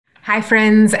Hi,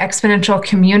 friends, Exponential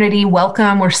community.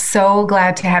 Welcome. We're so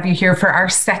glad to have you here for our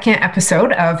second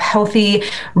episode of Healthy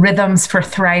Rhythms for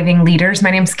Thriving Leaders. My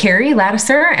name is Carrie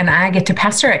Ladisser, and I get to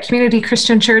pastor at Community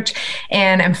Christian Church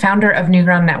and am founder of New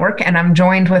Ground Network. And I'm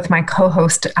joined with my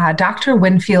co-host, Dr.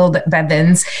 Winfield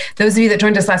Bevins. Those of you that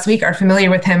joined us last week are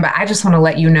familiar with him, but I just want to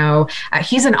let you know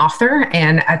he's an author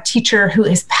and a teacher who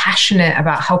is passionate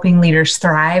about helping leaders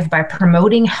thrive by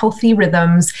promoting healthy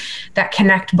rhythms that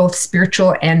connect both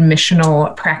spiritual and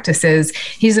missional practices.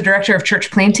 He's the director of church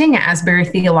planting at Asbury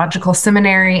Theological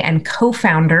Seminary and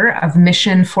co-founder of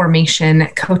Mission Formation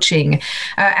Coaching.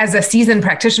 As a seasoned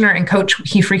practitioner and coach,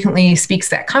 he frequently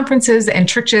speaks at conferences and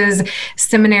churches,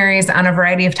 seminaries on a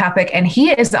variety of topics, and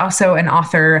he is also an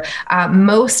author,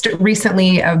 most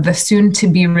recently of the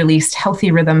soon-to-be released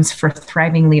Healthy Rhythms for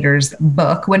Thriving Leaders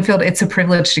book. Winfield, it's a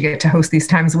privilege to get to host these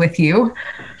times with you.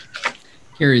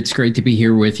 Carrie, it's great to be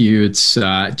here with you. It's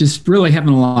just really having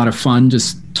a lot of fun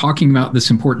just talking about this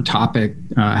important topic,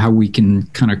 how we can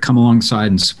kind of come alongside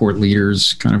and support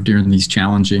leaders kind of during these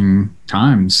challenging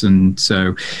times. And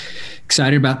so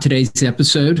excited about today's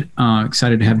episode.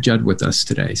 Excited to have Judd with us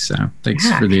today. So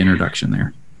thanks for the introduction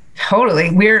there. Totally.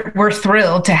 We're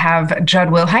thrilled to have Judd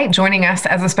Wilhite joining us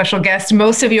as a special guest.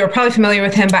 Most of you are probably familiar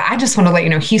with him, but I just want to let you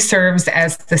know he serves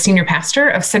as the senior pastor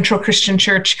of Central Christian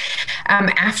Church.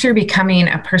 After becoming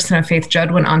a person of faith,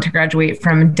 Judd went on to graduate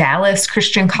from Dallas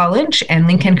Christian College and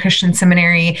Lincoln Christian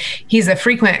Seminary. He's a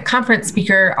frequent conference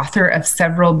speaker, author of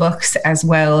several books as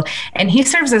well, and he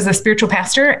serves as the spiritual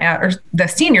pastor, or the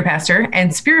senior pastor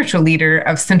and spiritual leader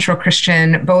of Central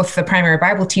Christian, both the primary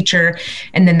Bible teacher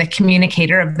and then the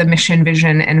communicator of the mission,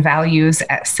 vision, and values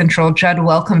at Central. Judd,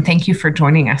 welcome. Thank you for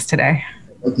joining us today.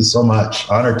 Thank you so much.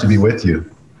 Honored to be with you.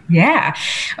 Yeah,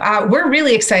 we're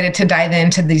really excited to dive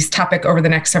into this topic over the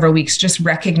next several weeks, just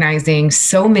recognizing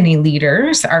so many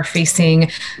leaders are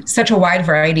facing such a wide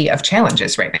variety of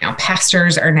challenges right now.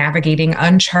 Pastors are navigating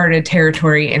uncharted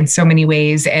territory in so many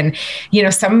ways, and,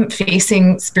 some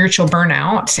facing spiritual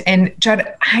burnout. And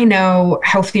Judd, I know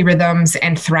healthy rhythms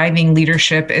and thriving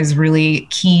leadership is really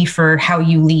key for how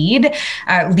you lead,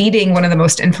 leading one of the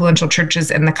most influential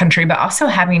churches in the country, but also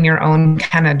having your own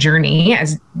kind of journey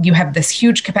as you have this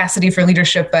huge capacity for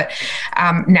leadership, but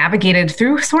navigated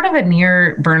through sort of a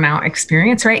near burnout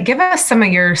experience, right? Give us some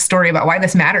of your story about why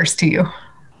this matters to you.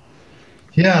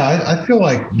 Yeah, I feel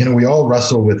like, we all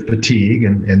wrestle with fatigue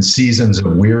and seasons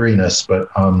of weariness, but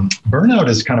burnout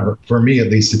is kind of, for me at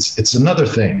least, it's another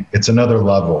thing. It's another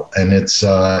level. And it's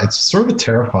sort of a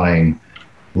terrifying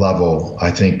level, I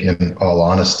think, in all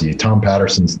honesty. Tom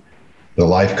Patterson's the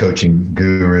life coaching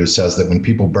guru says that when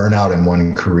people burn out in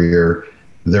one career,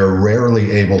 they're rarely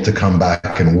able to come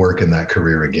back and work in that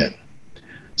career again.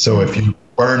 So if you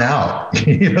burn out,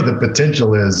 the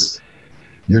potential is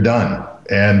you're done,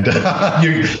 and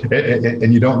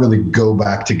you don't really go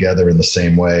back together in the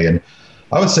same way. And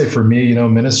I would say for me,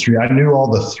 ministry, I knew all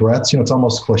the threats. It's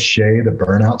almost cliche, the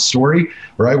burnout story,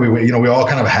 right? We all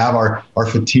kind of have our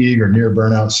fatigue or near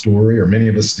burnout story, or many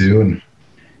of us do, and it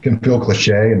can feel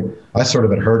cliche. And I sort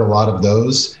of had heard a lot of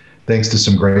those, thanks to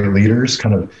some great leaders,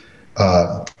 kind of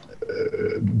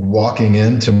walking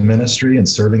into ministry and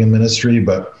serving in ministry.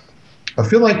 But I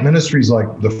feel like ministry is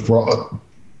like the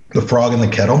frog in the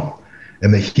kettle,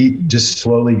 and the heat just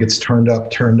slowly gets turned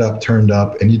up,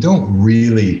 and you don't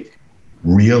really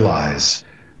realize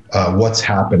what's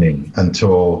happening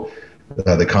until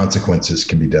the consequences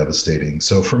can be devastating.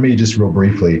 So for me, just real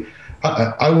briefly,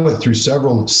 I went through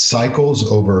several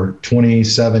cycles over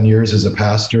 27 years as a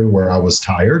pastor where I was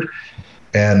tired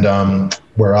and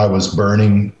where I was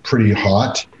burning pretty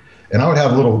hot. And I would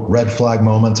have little red flag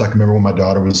moments. I can remember when my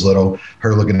daughter was little,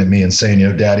 her looking at me and saying,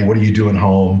 Daddy, what are you doing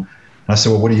home? And I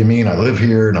said, well, what do you mean? I live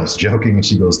here. And I was joking. And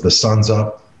she goes, the sun's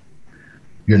up.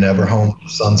 You're never home. The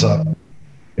sun's up.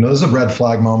 There's a red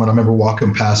flag moment. I remember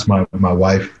walking past my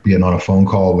wife being on a phone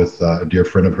call with a dear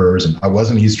friend of hers, and I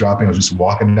wasn't eavesdropping. I was just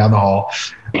walking down the hall.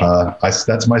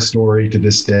 That's my story to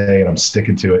this day, and I'm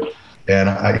sticking to it. And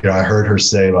I heard her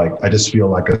say, like, I just feel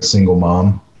like a single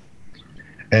mom.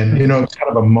 And, it's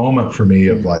kind of a moment for me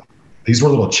of like, these were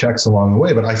little checks along the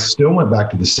way, but I still went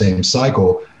back to the same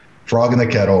cycle, frog in the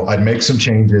kettle. I'd make some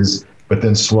changes, but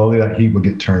then slowly that heat would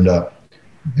get turned up.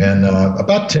 And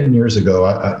about 10 years ago,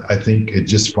 I think it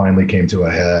just finally came to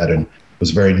a head and was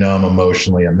very numb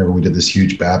emotionally. I remember we did this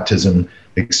huge baptism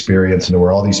experience, and there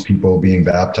were all these people being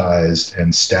baptized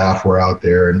and staff were out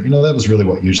there. And, that was really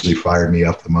what usually fired me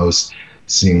up the most,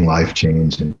 seeing life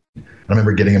change. And I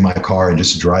remember getting in my car and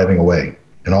just driving away.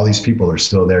 And all these people are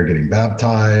still there getting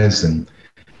baptized. And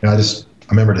I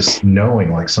remember just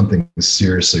knowing like something is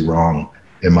seriously wrong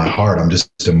in my heart. I'm just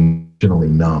emotionally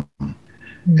numb.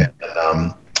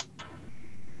 And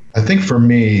I think for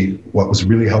me, what was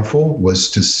really helpful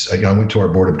was I went to our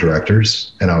board of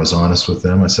directors and I was honest with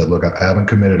them. I said, look, I haven't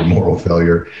committed a moral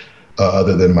failure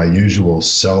other than my usual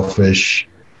selfish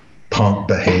punk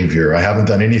behavior. I haven't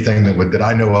done anything that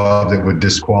I know of that would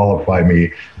disqualify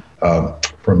me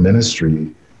from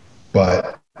ministry,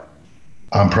 but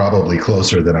I'm probably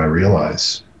closer than I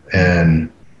realize. And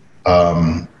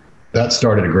that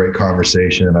started a great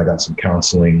conversation. I got some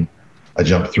counseling. I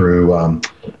jumped through a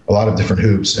lot of different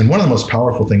hoops. And one of the most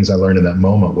powerful things I learned in that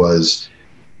moment was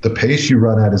the pace you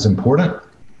run at is important,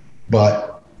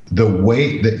 but the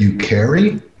weight that you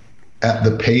carry at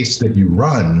the pace that you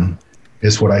run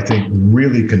is what I think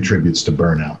really contributes to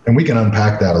burnout. And we can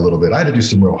unpack that a little bit. I had to do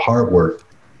some real hard work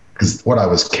because what I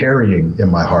was carrying in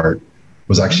my heart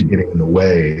was actually getting in the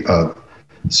way of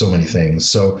so many things.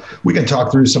 So we can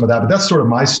talk through some of that, but that's sort of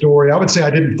my story. I would say I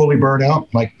didn't fully burn out.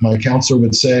 My counselor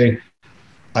would say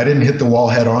I didn't hit the wall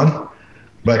head on,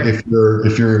 but if you're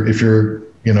at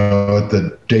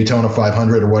the Daytona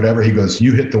 500 or whatever, he goes,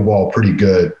 you hit the wall pretty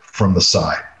good from the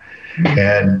side.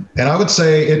 And I would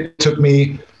say it took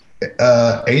me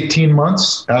 18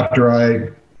 months after I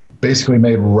basically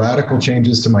made radical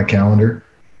changes to my calendar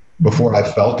before I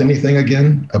felt anything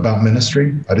again about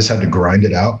ministry. I just had to grind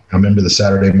it out. I remember the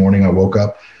Saturday morning I woke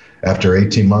up after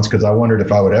 18 months because I wondered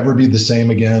if I would ever be the same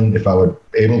again, if I would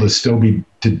able to still be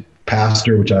to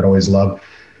pastor, which I'd always loved.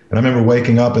 And I remember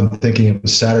waking up and thinking it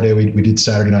was Saturday. We did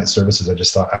Saturday night services. I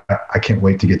just thought, I can't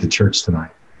wait to get to church tonight.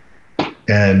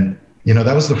 And,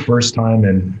 that was the first time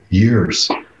in years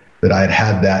that I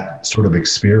had that sort of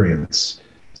experience.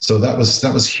 So that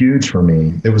was huge for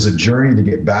me. It was a journey to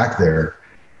get back there,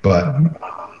 but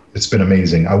it's been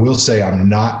amazing. I will say I'm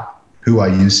not who I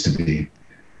used to be.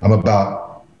 I'm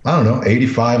about,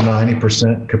 85,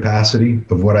 90% capacity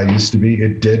of what I used to be.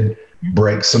 It did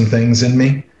break some things in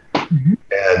me.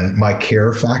 And my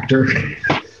care factor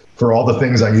for all the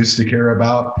things I used to care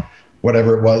about,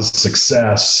 whatever it was,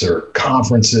 success or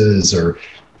conferences or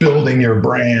building your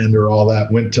brand or all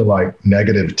that, went to like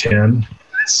 -10.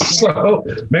 So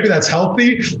maybe that's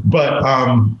healthy, but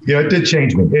it did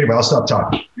change me. Anyway, I'll stop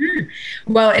talking.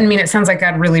 Well, it sounds like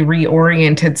God really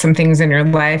reoriented some things in your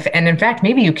life. And in fact,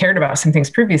 maybe you cared about some things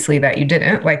previously that you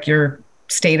didn't, like your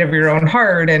state of your own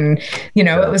heart. And,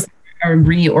 it was a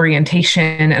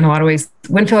reorientation in a lot of ways.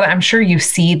 Winfield, I'm sure you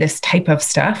see this type of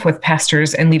stuff with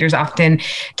pastors and leaders often.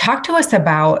 Talk to us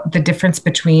about the difference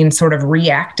between sort of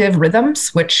reactive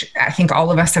rhythms, which I think all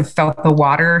of us have felt the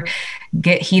water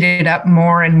get heated up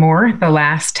more and more the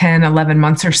last 10, 11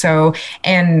 months or so,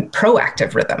 and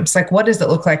proactive rhythms. Like, what does it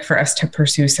look like for us to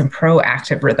pursue some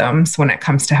proactive rhythms when it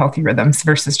comes to healthy rhythms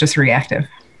versus just reactive?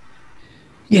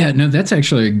 Yeah, no, that's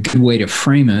actually a good way to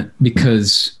frame it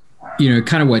because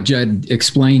kind of what Jed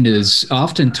explained is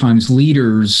oftentimes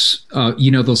leaders,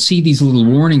 they'll see these little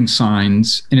warning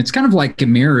signs, and it's kind of like a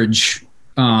marriage.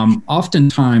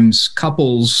 Oftentimes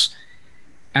couples,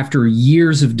 after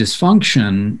years of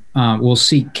dysfunction, will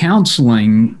seek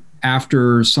counseling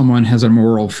after someone has a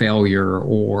moral failure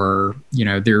or,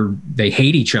 they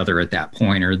hate each other at that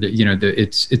point, or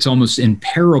it's almost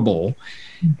imparable.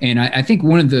 And I think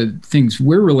one of the things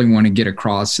we really want to get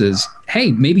across is,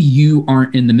 hey, maybe you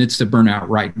aren't in the midst of burnout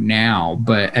right now,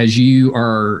 but as you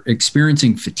are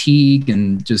experiencing fatigue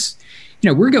and just,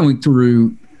 we're going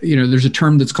through, there's a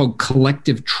term that's called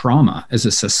collective trauma as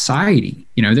a society.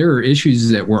 There are issues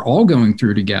that we're all going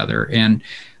through together. And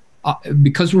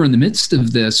because we're in the midst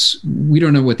of this, we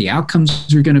don't know what the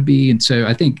outcomes are going to be. And so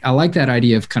I think I like that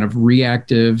idea of kind of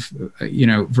reactive,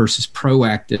 versus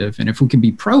proactive. And if we can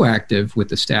be proactive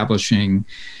with establishing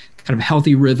kind of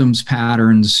healthy rhythms,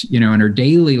 patterns, in our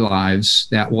daily lives,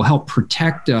 that will help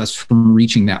protect us from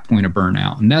reaching that point of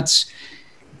burnout. And that's,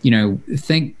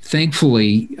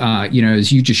 thankfully,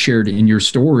 as you just shared in your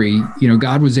story,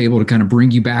 God was able to kind of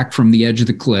bring you back from the edge of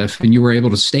the cliff and you were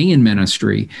able to stay in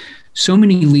ministry. So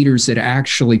many leaders that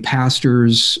actually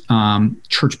pastors,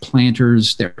 church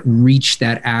planters that reach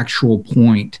that actual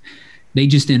point, they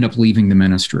just end up leaving the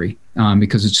ministry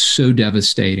because it's so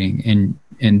devastating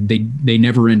and they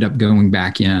never end up going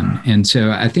back in. And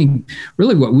so I think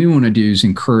really what we want to do is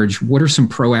encourage what are some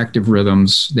proactive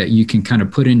rhythms that you can kind of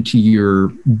put into your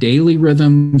daily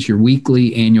rhythms, your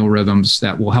weekly, annual rhythms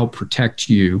that will help protect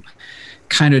you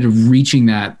kind of reaching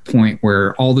that point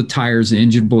where all the tires, the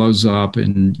engine blows up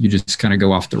and you just kind of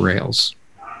go off the rails.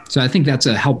 So I think that's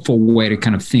a helpful way to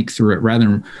kind of think through it rather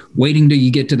than waiting till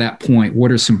you get to that point.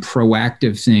 What are some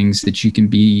proactive things that you can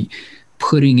be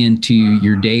putting into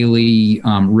your daily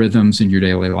rhythms in your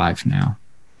daily life now?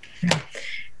 Yeah.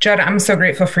 Judd, I'm so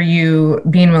grateful for you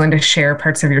being willing to share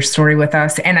parts of your story with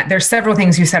us. And there's several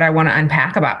things you said I want to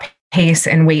unpack about pace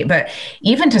and weight, but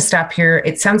even to stop here,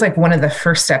 it sounds like one of the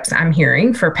first steps I'm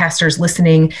hearing for pastors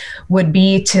listening would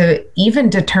be to even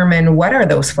determine what are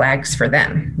those flags for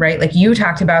them, right? Like you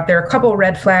talked about, there are a couple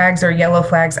red flags or yellow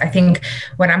flags. I think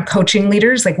when I'm coaching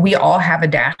leaders, like we all have a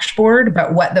dashboard,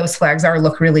 but what those flags are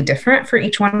look really different for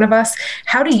each one of us.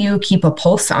 How do you keep a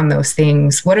pulse on those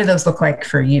things? What do those look like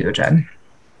for you, Judd?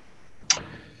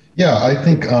 Yeah, I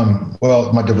think,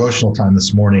 my devotional time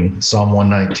this morning, Psalm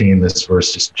 119, this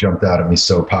verse just jumped out at me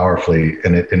so powerfully.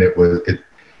 And it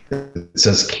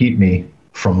says, keep me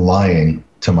from lying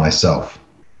to myself.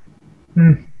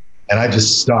 And I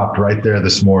just stopped right there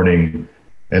this morning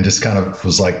and just kind of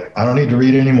was like, I don't need to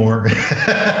read anymore.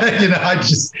 I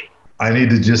need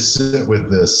to just sit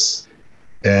with this.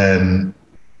 And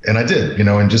I did,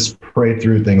 and just pray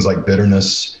through things like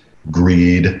bitterness,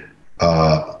 greed,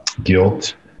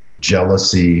 guilt,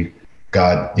 jealousy.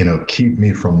 God, keep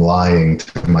me from lying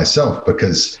to myself,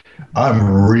 because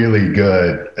I'm really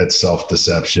good at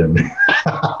self-deception.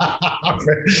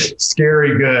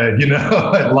 Scary good,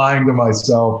 at lying to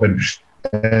myself. And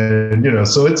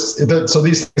so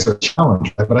these things are a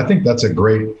challenge, right? But I think that's a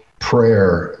great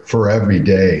prayer for every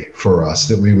day for us,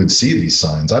 that we would see these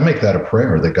signs. I make that a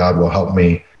prayer, that God will help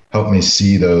me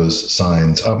see those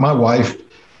signs. My wife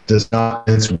does not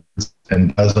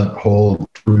and doesn't hold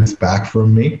truth back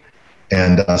from me.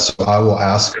 And so I will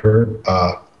ask her,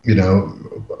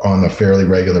 on a fairly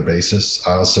regular basis.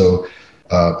 I also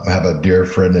have a dear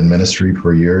friend in ministry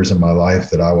for years in my life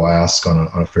that I will ask on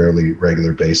a fairly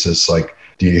regular basis, like,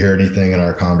 do you hear anything in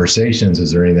our conversations?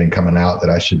 Is there anything coming out that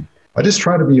I just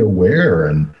try to be aware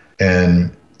and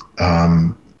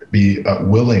be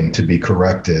willing to be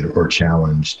corrected or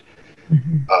challenged.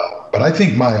 But I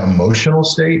think my emotional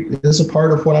state is a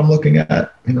part of what I'm looking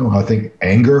at. I think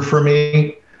anger for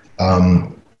me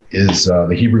is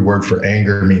the Hebrew word for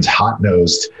anger means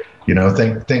hot-nosed.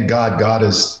 Thank God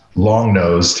is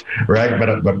long-nosed, right?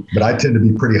 But I tend to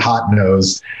be pretty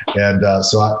hot-nosed, and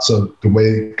so the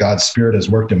way God's Spirit has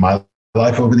worked in my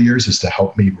life over the years is to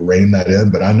help me rein that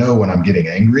in. But I know when I'm getting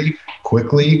angry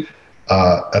quickly,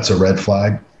 that's a red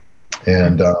flag,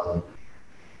 and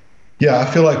yeah, I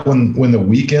feel like when the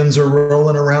weekends are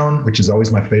rolling around, which is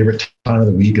always my favorite time of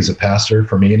the week as a pastor,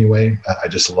 for me anyway, I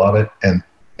just love it.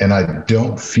 And I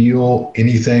don't feel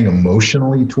anything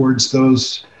emotionally towards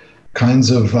those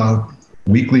kinds of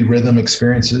weekly rhythm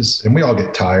experiences. And we all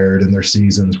get tired, and there's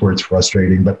seasons where it's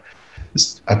frustrating, but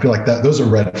I feel like those are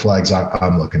red flags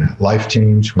I'm looking at. Life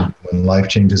change, when life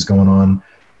change is going on,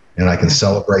 and I can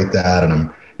celebrate that,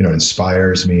 and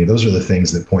inspires me. Those are the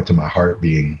things that point to my heart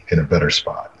being in a better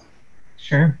spot.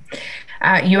 Sure.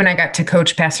 You and I got to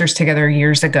coach pastors together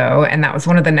years ago, and that was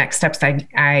one of the next steps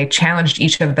I challenged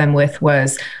each of them with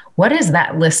was, what is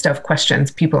that list of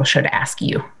questions people should ask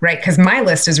you, right? Because my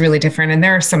list is really different, and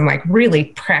there are some like really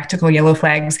practical yellow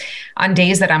flags on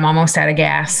days that I'm almost out of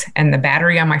gas and the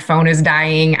battery on my phone is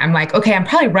dying. I'm like, okay, I'm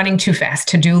probably running too fast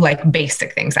to do like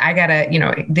basic things. I gotta,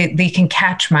 they can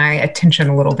catch my attention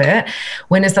a little bit.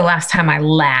 When is the last time I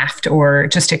laughed or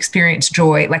just experienced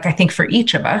joy? Like, I think for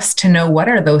each of us to know what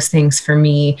are those things for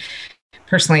me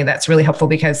personally, that's really helpful,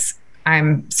 because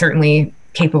I'm certainly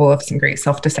capable of some great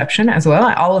self-deception as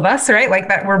well. All of us, right? Like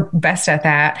that, we're best at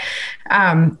that.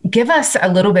 Give us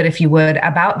a little bit, if you would,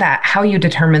 about that, how you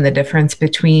determine the difference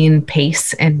between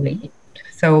pace and weight.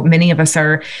 So many of us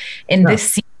are in this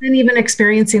season even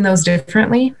experiencing those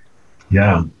differently.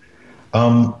 Yeah.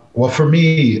 Well, for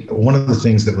me, one of the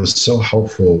things that was so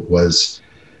helpful was,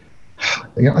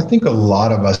 I think a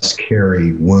lot of us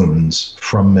carry wounds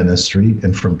from ministry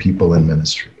and from people in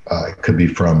ministry. It could be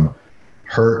from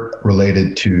hurt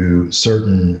related to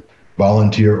certain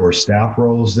volunteer or staff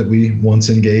roles that we once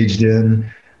engaged in,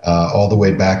 all the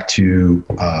way back to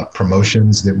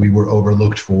promotions that we were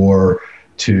overlooked for,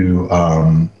 to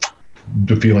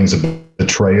the feelings of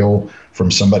betrayal from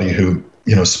somebody who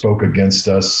spoke against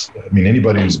us. I mean,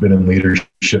 anybody who's been in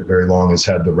leadership very long has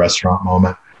had the restaurant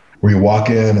moment where you walk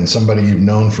in and somebody you've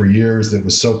known for years that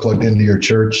was so plugged into your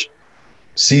church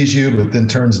sees you, but then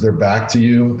turns their back to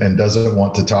you and doesn't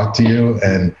want to talk to you.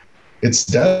 And it's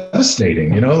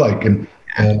devastating, and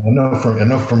I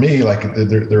know for me, like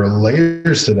there are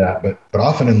layers to that, but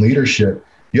often in leadership,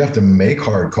 you have to make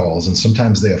hard calls, and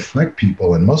sometimes they affect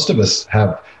people. And most of us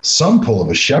have some pull of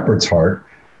a shepherd's heart.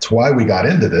 It's why we got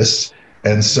into this.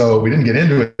 And so we didn't get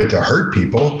into it to hurt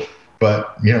people,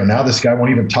 but now this guy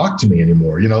won't even talk to me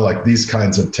anymore, like these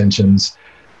kinds of tensions.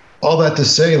 All that to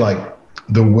say, like,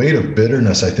 the weight of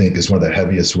bitterness, I think, is one of the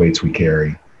heaviest weights we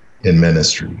carry. in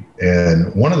ministry.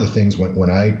 And one of the things when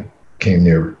I came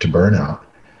near to burnout,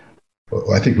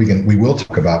 I think we will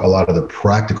talk about a lot of the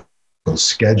practical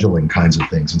scheduling kinds of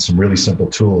things and some really simple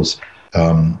tools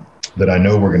that I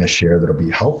know we're going to share that'll be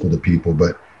helpful to people.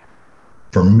 But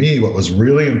for me, what was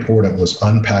really important was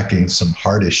unpacking some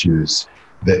heart issues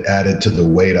that added to the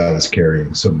weight I was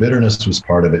carrying. So bitterness was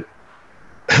part of it.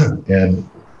 And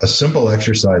a simple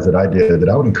exercise that I did that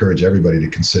I would encourage everybody to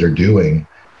consider doing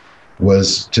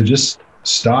was to just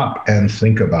stop and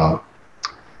think about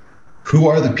who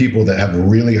are the people that have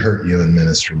really hurt you in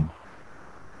ministry.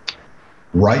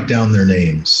 Write down their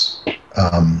names.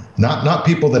 Not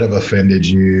people that have offended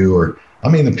you, or I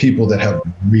mean the people that have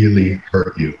really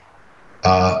hurt you.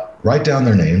 Write down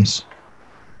their names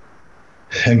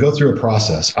and go through a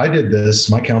process. I did this.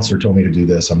 My counselor told me to do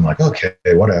this. I'm like, okay,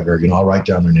 whatever. I'll write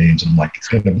down their names. And I'm like, it's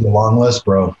going to be a long list,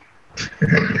 bro.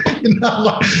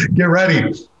 Get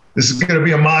ready. This is going to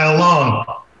be a mile long.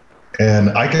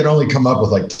 And I could only come up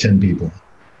with like 10 people.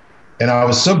 And I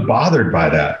was so bothered by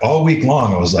that all week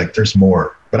long. I was like, there's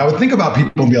more. But I would think about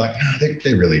people and be like, nah,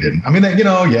 they really didn't. I mean,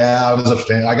 I was a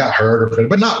fan. I got hurt or offended,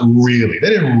 but not really. They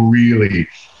didn't really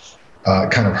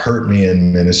kind of hurt me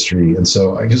in ministry. And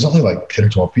so it was only like 10 or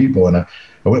 12 people. And I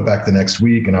went back the next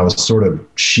week and I was sort of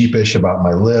sheepish about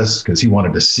my list because he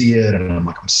wanted to see it. And I'm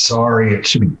like, I'm sorry. It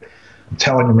should be, I'm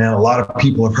telling you, man, a lot of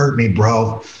people have hurt me,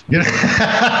 bro.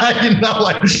 Like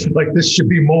this should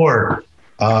be more.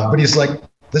 But he's like,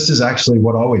 this is actually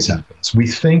what always happens. We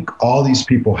think all these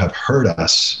people have hurt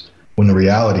us when the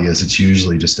reality is it's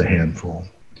usually just a handful.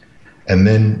 And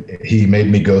then he made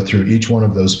me go through each one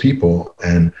of those people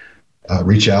and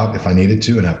reach out if I needed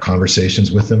to and have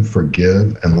conversations with them,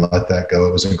 forgive and let that go.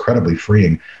 It was incredibly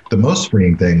freeing. The most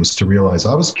freeing thing was to realize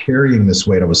I was carrying this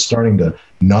weight. I was starting to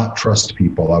not trust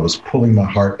people. I was pulling my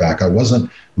heart back. I wasn't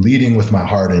leading with my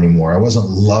heart anymore. I wasn't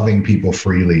loving people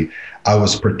freely. I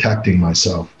was protecting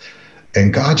myself.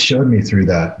 And God showed me through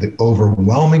that the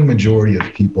overwhelming majority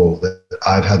of people that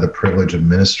I've had the privilege of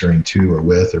ministering to or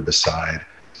with or beside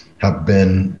have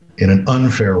been, in an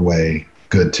unfair way,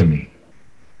 good to me.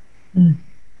 Mm.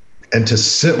 And to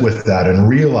sit with that and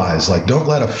realize, like, don't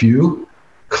let a few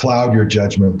cloud your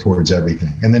judgment towards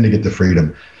everything, and then to get the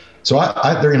freedom. So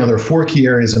there are 4 key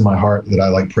areas in my heart that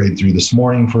I prayed through this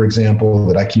morning, for example,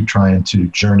 that I keep trying to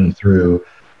journey through.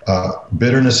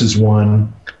 Bitterness is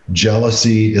one,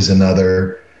 jealousy is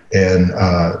another, and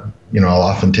I'll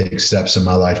often take steps in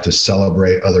my life to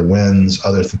celebrate other wins,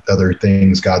 other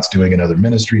things God's doing in other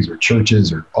ministries or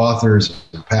churches or authors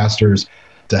or pastors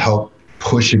to help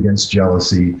push against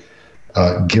jealousy,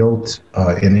 guilt,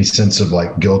 any sense of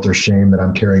guilt or shame that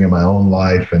I'm carrying in my own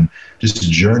life, and just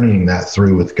journeying that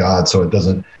through with God so it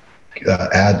doesn't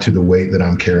add to the weight that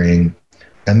I'm carrying.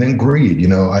 And then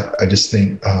greed, I just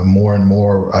think more and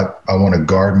more I want to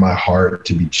guard my heart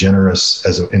to be generous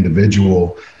as an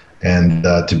individual and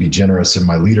to be generous in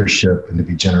my leadership and to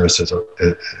be generous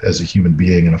as a human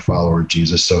being and a follower of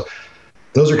Jesus. So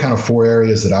those are kind of 4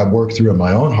 areas that I've worked through in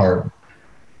my own heart.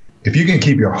 If you can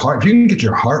get your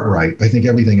heart right, I think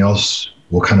everything else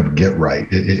will kind of get right.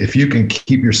 If you can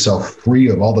keep yourself free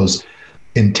of all those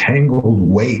entangled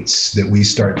weights that we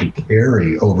start to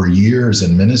carry over years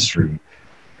in ministry,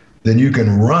 then you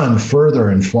can run further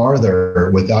and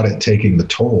farther without it taking the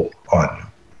toll on you.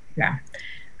 Yeah.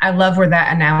 I love where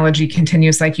that analogy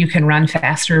continues. You can run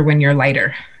faster when you're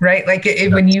lighter, right?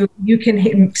 When you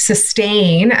can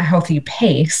sustain a healthy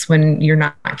pace when you're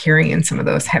not carrying some of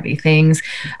those heavy things.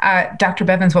 Dr.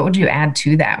 Bevins, what would you add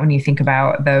to that when you think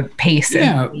about the pace?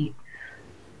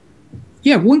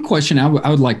 Yeah, one question I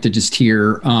would like to just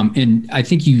hear, and I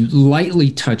think you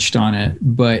lightly touched on it,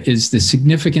 but is the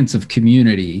significance of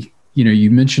community.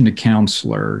 You mentioned a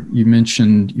counselor, you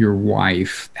mentioned your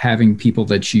wife, having people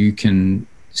that you can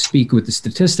speak with. The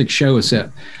statistics show us that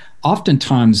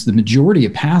oftentimes the majority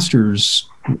of pastors,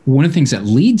 one of the things that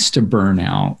leads to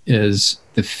burnout is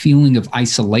the feeling of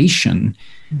isolation.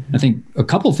 Mm-hmm. I think a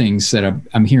couple things that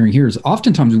I'm hearing here is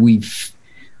oftentimes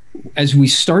as we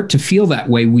start to feel that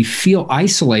way, we feel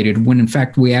isolated when in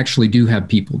fact we actually do have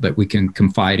people that we can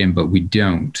confide in, but we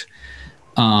don't.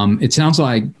 It sounds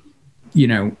like,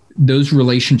 those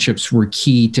relationships were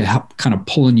key to help kind of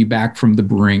pulling you back from the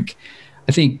brink.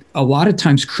 I think a lot of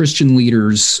times Christian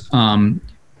leaders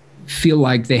feel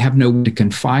like they have no one to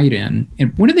confide in.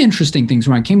 And one of the interesting things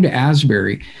when I came to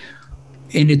Asbury,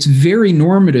 and it's very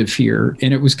normative here,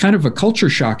 and it was kind of a culture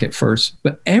shock at first,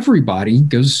 but everybody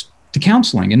goes to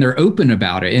counseling, and they're open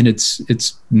about it, and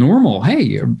it's normal. Hey,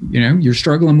 you're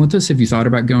struggling with this. Have you thought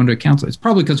about going to a counselor? It's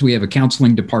probably because we have a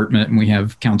counseling department and we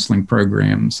have counseling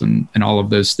programs and all of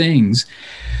those things.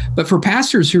 But for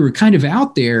pastors who are kind of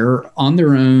out there on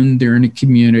their own, they're in a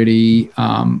community.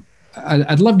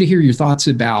 I'd love to hear your thoughts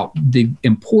about the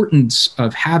importance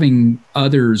of having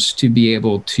others to be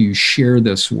able to share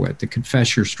this with, to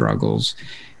confess your struggles,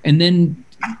 and then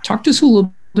talk to us a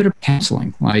little bit of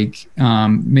counseling. Like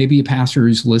maybe a pastor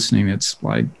who's listening, it's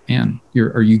like, man,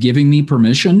 are you giving me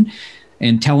permission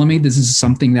and telling me this is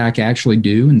something that I can actually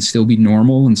do and still be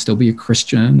normal and still be a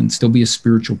Christian and still be a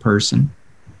spiritual person?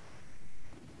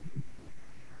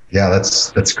 Yeah,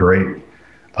 that's great.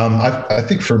 I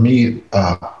think for me,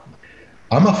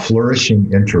 I'm a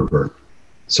flourishing introvert.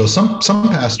 So some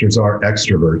pastors are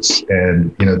extroverts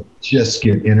and, just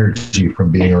get energy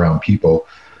from being around people.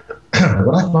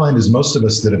 What I find is most of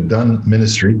us that have done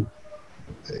ministry,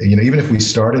 even if we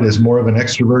started as more of an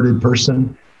extroverted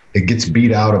person, it gets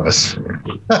beat out of us.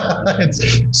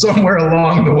 It's somewhere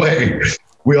along the way.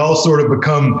 We all sort of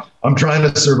become, I'm trying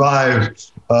to survive,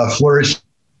 flourishing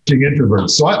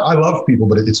introverts. So I love people,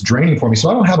 but it's draining for me. So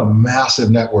I don't have a massive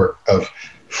network of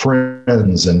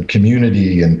friends and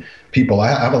community and people. I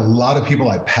have a lot of people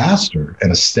I pastor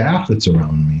and a staff that's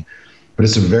around me, but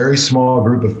it's a very small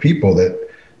group of people that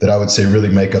I would say really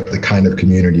make up the kind of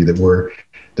community that we're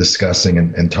discussing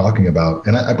and talking about.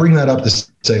 And I bring that up to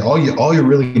say all you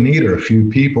really need are a few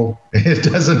people. It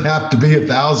doesn't have to be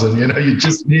 1,000. You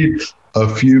just need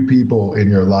a few people in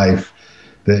your life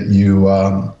that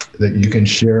you can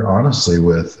share honestly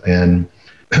with. And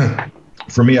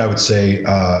for me, I would say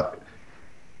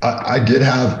I did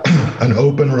have an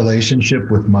open relationship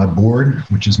with my board,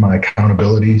 which is my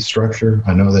accountability structure.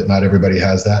 I know that not everybody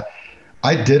has that.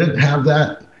 I didn't have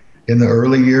that in the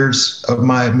early years of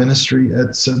my ministry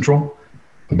at Central,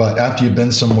 but after you've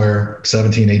been somewhere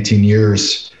 17, 18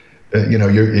 years,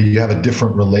 you have a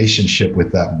different relationship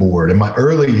with that board. In my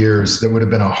early years, that would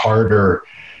have been a harder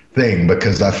thing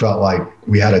because I felt like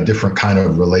we had a different kind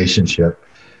of relationship.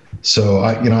 So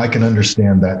I can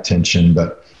understand that tension,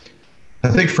 but I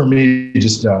think for me,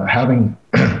 just having,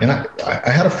 and I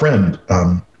had a friend,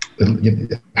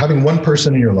 having one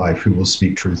person in your life who will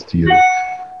speak truth to you.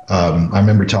 I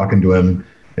remember talking to him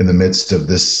in the midst of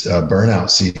this near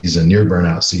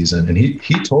burnout season. And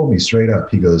he told me straight up,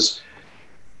 he goes,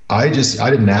 I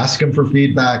didn't ask him for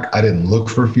feedback. I didn't look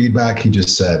for feedback. He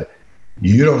just said,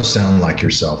 you don't sound like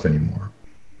yourself anymore.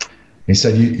 He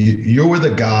said, you were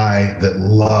the guy that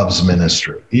loves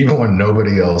ministry, even when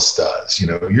nobody else does.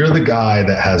 You're the guy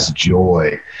that has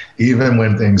joy, even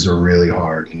when things are really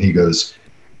hard. And he goes,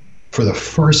 for the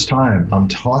first time, I'm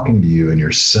talking to you and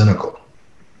you're cynical.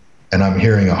 And I'm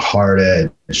hearing a hard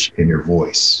edge in your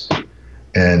voice.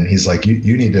 And he's like,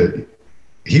 you need to,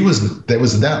 that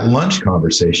was that lunch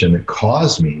conversation that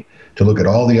caused me to look at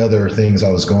all the other things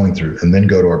I was going through and then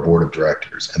go to our board of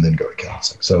directors and then go to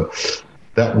counseling. So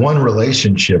that one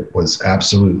relationship was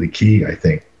absolutely key, I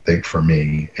think for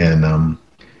me. And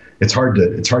it's hard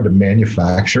to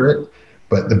manufacture it.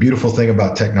 But the beautiful thing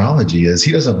about technology is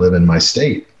he doesn't live in my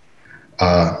state.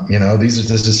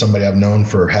 This is somebody I've known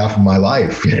for half of my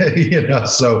life,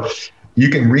 so you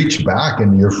can reach back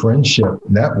into your friendship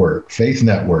network, faith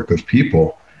network of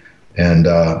people. And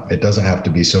it doesn't have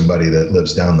to be somebody that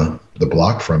lives down the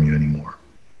block from you anymore.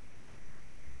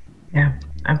 Yeah,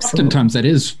 absolutely. Oftentimes that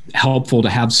is helpful to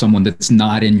have someone that's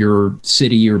not in your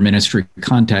city or ministry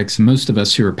context. Most of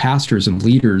us who are pastors and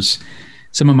leaders,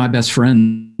 some of my best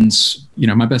friends,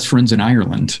 my best friends in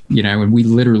Ireland, and we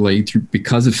literally,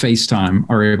 because of FaceTime,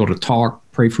 are able to talk,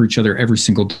 pray for each other every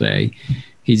single day.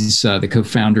 He's the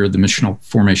co-founder of the missional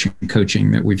formation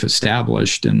coaching that we've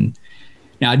established. And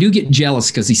now I do get jealous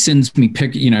because he sends me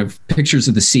pictures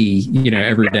of the sea,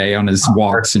 every day on his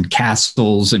walks and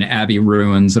castles and abbey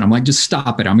ruins. And I'm like, just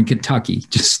stop it. I'm in Kentucky.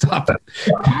 Just stop it.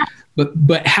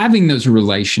 But having those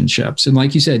relationships, and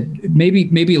like you said,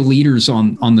 maybe leaders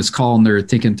on this call and they're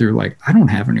thinking through like, I don't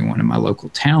have anyone in my local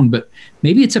town, but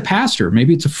maybe it's a pastor,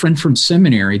 maybe it's a friend from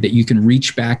seminary that you can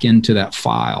reach back into that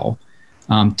file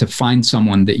to find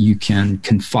someone that you can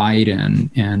confide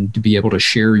in and to be able to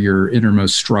share your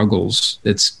innermost struggles.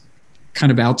 That's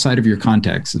kind of outside of your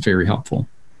context. It's very helpful.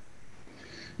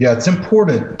 Yeah, it's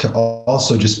important to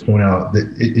also just point out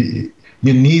that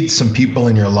you need some people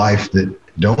in your life that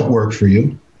don't work for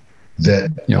you,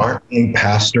 that aren't being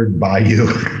pastored by you,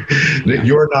 that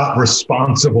you're not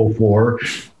responsible for.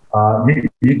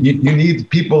 You need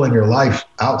people in your life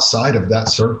outside of that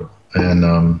circle.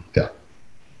 And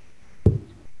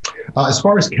as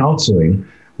far as counseling,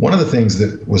 one of the things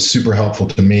that was super helpful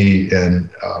to me, and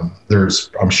there's,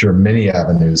 I'm sure, many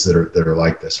avenues that are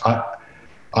like this.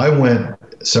 I went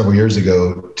several years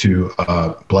ago to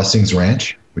Blessings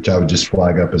Ranch, which I would just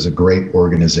flag up as a great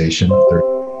organization.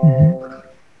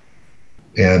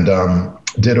 And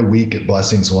did a week at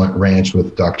Blessings Ranch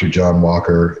with Dr. John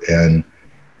Walker. And,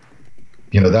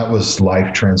 that was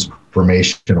life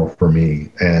transformational for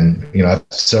me. And, I have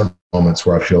several moments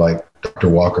where I feel like Dr.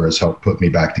 Walker has helped put me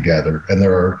back together. And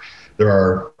there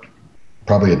are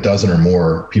probably a dozen or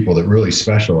more people that really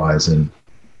specialize in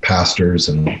pastors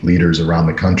and leaders around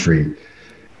the country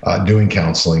doing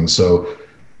counseling. So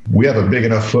we have a big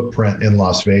enough footprint in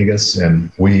Las Vegas,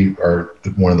 and we are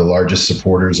one of the largest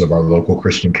supporters of our local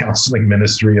Christian counseling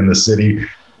ministry in the city,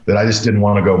 that I just didn't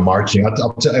want to go marching. I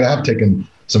have taken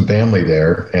some family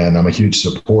there, and I'm a huge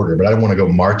supporter, but I didn't want to go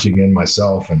marching in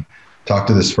myself and talk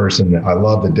to this person that I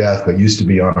love to death, but used to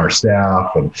be on our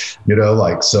staff. And,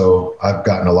 so I've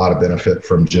gotten a lot of benefit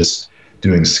from just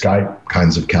doing Skype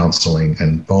kinds of counseling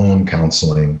and phone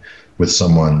counseling with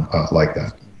someone like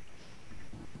that.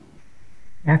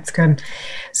 That's good.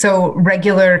 So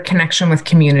regular connection with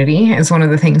community is one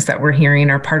of the things that we're hearing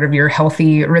are part of your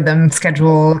healthy rhythm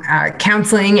schedule,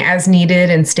 counseling as needed,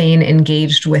 and staying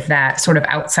engaged with that sort of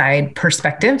outside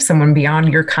perspective, someone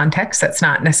beyond your context that's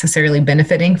not necessarily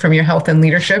benefiting from your health and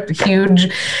leadership, a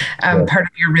huge part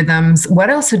of your rhythms. What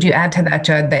else would you add to that,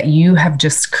 Judd, that you have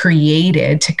just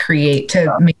created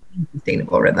to make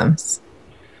sustainable rhythms?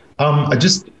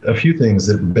 Just a few things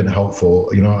that have been helpful.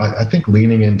 I think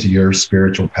leaning into your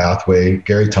spiritual pathway,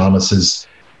 Gary Thomas's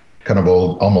kind of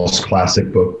old, almost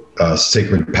classic book,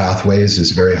 Sacred Pathways,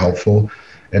 is very helpful.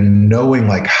 And knowing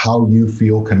like how you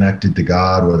feel connected to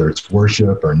God, whether it's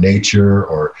worship or nature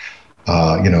or,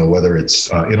 whether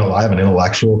it's, I have an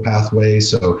intellectual pathway.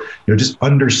 So, just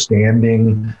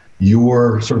understanding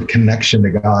your sort of connection to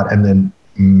God and then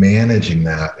managing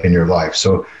that in your life.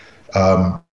 So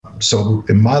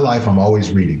in my life, I'm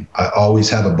always reading. I always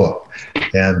have a book.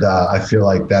 And I feel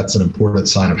like that's an important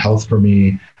sign of health for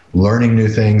me. Learning new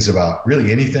things about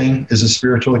really anything is a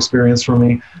spiritual experience for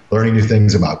me. Learning new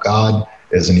things about God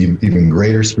is an even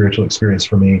greater spiritual experience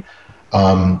for me.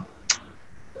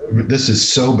 This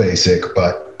is so basic,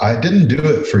 but I didn't do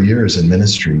it for years in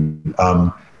ministry.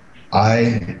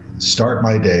 I start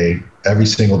my day every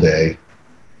single day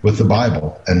with the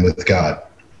Bible and with God.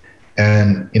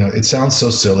 And, it sounds so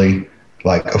silly.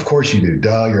 Like, of course you do.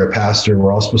 Duh, you're a pastor.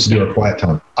 We're all supposed to do our quiet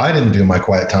time. I didn't do my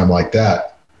quiet time like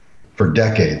that for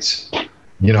decades.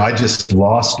 I just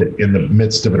lost it in the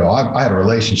midst of it all. I had a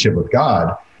relationship with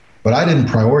God, but I didn't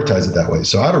prioritize it that way.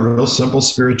 So I have a real simple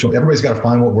spiritual, everybody's got to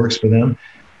find what works for them.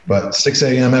 But 6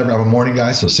 a.m. I'm a morning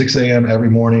guy. So 6 a.m. every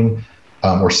morning,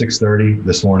 or 6:30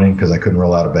 this morning, because I couldn't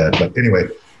roll out of bed. But anyway,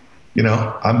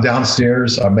 I'm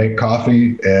downstairs, I make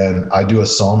coffee, and I do a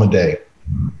psalm a day.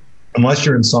 Unless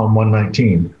you're in Psalm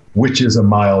 119, which is a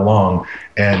mile long,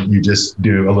 and you just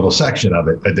do a little section of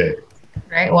it a day.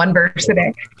 Right, one verse a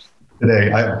day.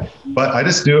 But I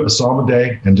just do a psalm a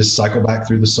day and just cycle back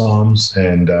through the Psalms.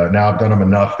 And now I've done them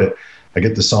enough that I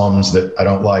get the Psalms that I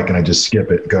don't like and I just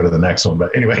skip it and go to the next one.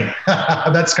 But anyway,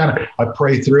 that's I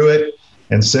pray through it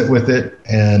and sit with it.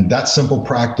 And that simple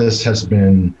practice has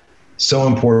been so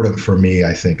important for me,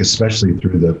 I think, especially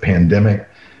through the pandemic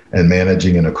and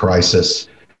managing in a crisis.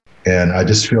 And I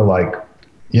just feel like,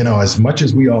 as much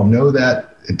as we all know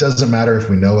that, it doesn't matter if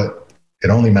we know it. It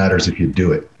only matters if you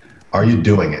do it. Are you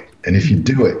doing it? And if you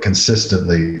do it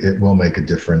consistently, it will make a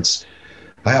difference.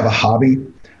 I have a hobby.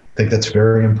 I think that's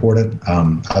very important.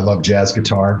 I love jazz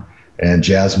guitar and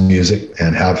jazz music,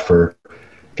 and have for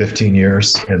 15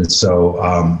 years. And so,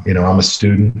 I'm a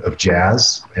student of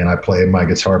jazz, and I play my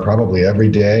guitar probably every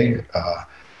day,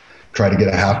 try to get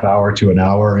a half hour to an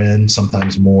hour in,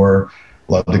 sometimes more.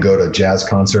 Love to go to jazz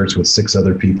concerts with 6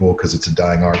 other people because it's a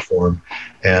dying art form.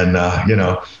 And,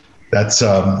 that's,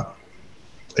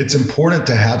 it's important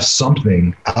to have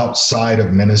something outside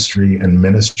of ministry and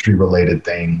ministry related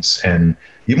things, and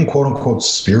even quote unquote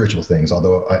spiritual things.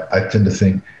 Although I tend to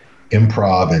think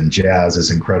improv and jazz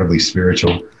is incredibly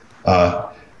spiritual.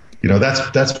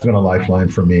 That's been a lifeline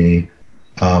for me.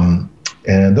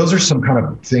 And those are some kind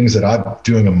of things that I'm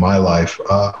doing in my life.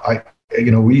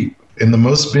 We, in the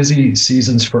most busy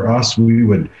seasons for us, we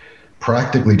would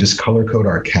practically just color code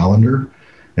our calendar,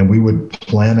 and we would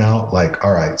plan out like,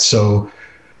 all right, so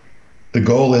the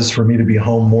goal is for me to be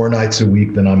home more nights a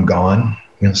week than I'm gone.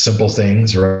 Simple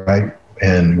things, right?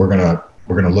 And we're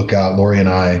gonna look out, Lori and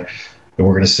I, and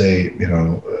we're gonna say,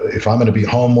 if I'm gonna be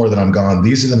home more than I'm gone,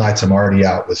 these are the nights I'm already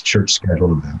out with church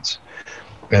scheduled events.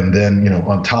 And then,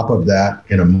 on top of that,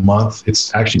 in a month,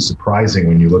 it's actually surprising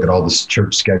when you look at all this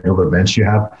church scheduled events you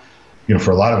have.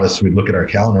 For a lot of us, we look at our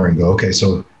calendar and go, okay,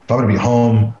 so if I'm going to be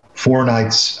home 4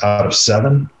 nights out of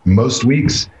 7 most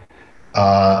weeks,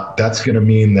 that's going to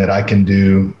mean that I can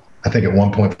do, I think at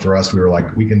one point for us, we were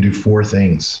like, we can do 4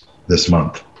 things this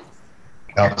month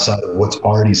outside of what's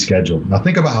already scheduled. Now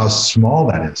think about how small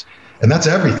that is. And that's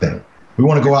everything. We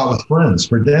want to go out with friends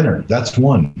for dinner. That's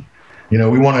 1. We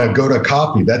want to go to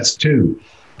coffee. That's 2.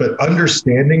 But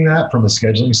understanding that from a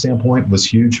scheduling standpoint was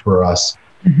huge for us.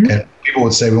 Mm-hmm. And people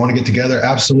would say, we want to get together.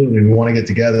 Absolutely. We want to get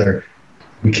together.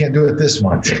 We can't do it this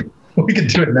month. We can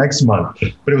do it next month.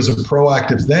 But it was a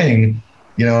proactive thing,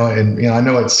 and I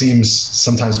know it seems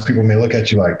sometimes people may look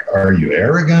at you like, are you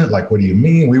arrogant? Like, what do you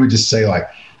mean? We would just say like,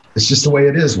 it's just the way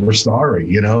it is. We're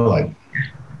sorry,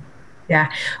 Yeah,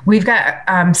 we've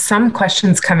got some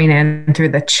questions coming in through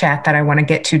the chat that I want to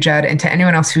get to, Judd, and to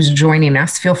anyone else who's joining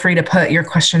us, feel free to put your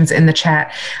questions in the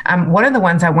chat. One of the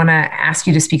ones I want to ask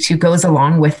you to speak to goes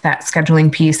along with that scheduling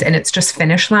piece, and it's just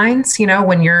finish lines.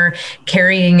 When you're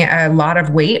carrying a lot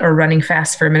of weight or running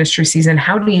fast for a ministry season,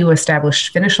 how do you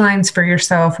establish finish lines for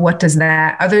yourself? What does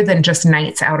that, other than just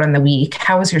nights out on the week,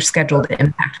 how is your schedule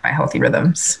impacted by Healthy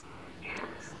Rhythms?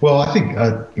 Well, I think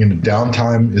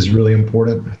downtime is really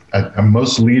important.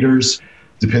 Most leaders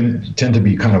tend to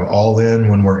be kind of all in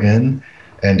when we're in,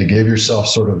 and to give yourself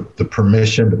sort of the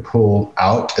permission to pull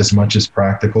out as much as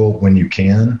practical when you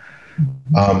can.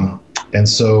 And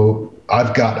so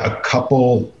I've got a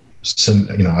couple,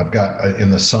 I've got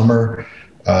in the summer,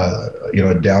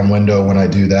 a down window when I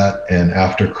do that. And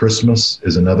after Christmas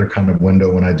is another kind of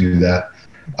window when I do that.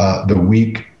 The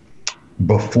week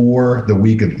before the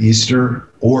week of Easter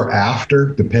or after,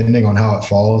 depending on how it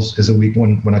falls, is a week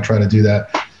when I try to do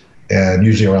that, and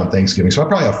usually around Thanksgiving. So I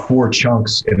probably have 4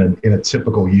 chunks in a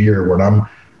typical year where I'm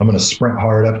going to sprint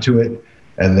hard up to it,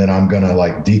 and then I'm going to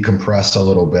like decompress a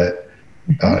little bit.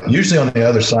 Usually on the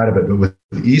other side of it, but with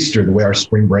Easter, the way our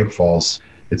spring break falls,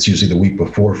 it's usually the week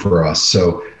before for us.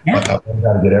 So I've got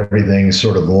to get everything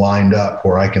sort of lined up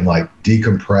where I can like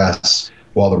decompress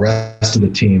while the rest of the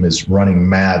team is running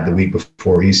mad the week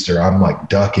before Easter. I'm like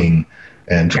ducking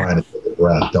and trying to take a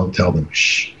breath. Don't tell them,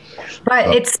 shh.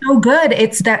 But it's so good.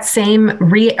 It's that same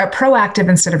proactive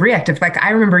instead of reactive. Like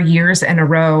I remember years in a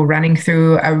row running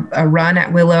through a run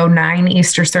at Willow, 9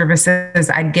 Easter services.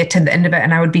 I'd get to the end of it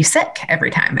and I would be sick every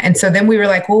time. And so then we were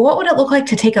like, well, what would it look like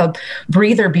to take a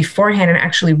breather beforehand and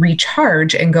actually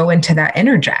recharge and go into that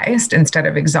energized instead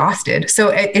of exhausted? So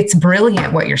it's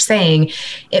brilliant what you're saying.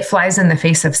 It flies in the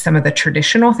face of some of the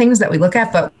traditional things that we look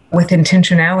at, but with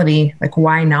intentionality, like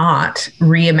why not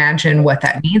reimagine what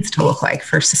that needs to look like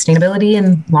for sustainability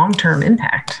and long-term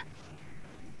impact?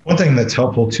 One thing that's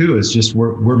helpful too is just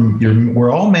we're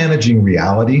all managing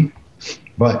reality,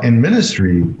 but in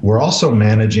ministry, we're also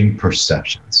managing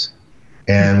perceptions.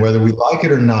 And whether we like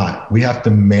it or not, we have to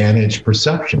manage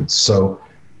perceptions. So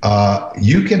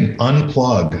you can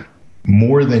unplug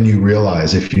more than you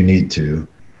realize if you need to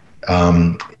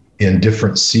in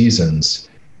different seasons.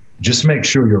 Just make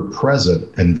sure you're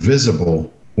present and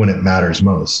visible when it matters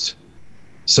most.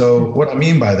 So what I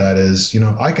mean by that is,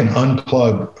 I can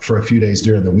unplug for a few days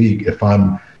during the week if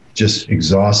I'm just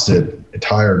exhausted,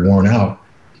 tired, worn out.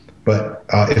 But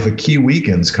if a key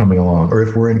weekend's coming along, or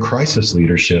if we're in crisis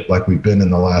leadership like we've been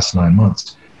in the last 9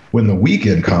 months, when the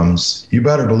weekend comes, you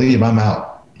better believe I'm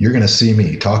out. You're going to see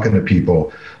me talking to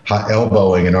people,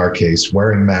 elbowing in our case,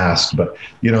 wearing masks, but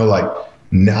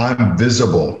now I'm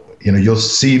visible. You'll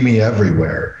see me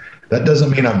everywhere. That doesn't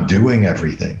mean I'm doing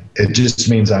everything. It just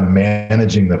means I'm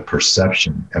managing the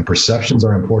perception. And perceptions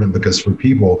are important because for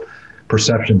people,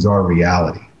 perceptions are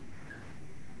reality.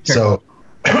 Sure. So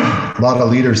a lot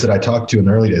of leaders that I talked to in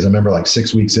the early days, I remember like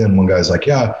 6 weeks in, one guy's like,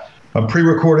 yeah, I'm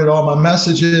pre-recorded all my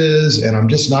messages and I'm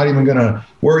just not even going to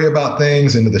worry about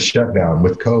things into the shutdown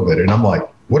with COVID. And I'm like,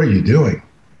 what are you doing?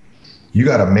 You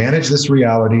got to manage this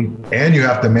reality and you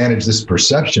have to manage this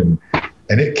perception.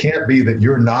 And it can't be that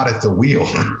you're not at the wheel,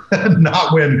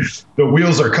 not when the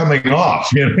wheels are coming off,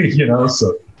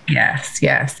 so.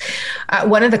 Yes.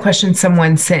 One of the questions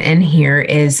someone sent in here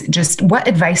is just what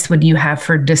advice would you have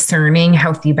for discerning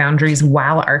healthy boundaries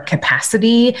while our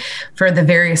capacity for the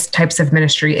various types of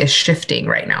ministry is shifting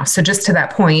right now? So just to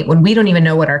that point, when we don't even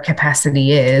know what our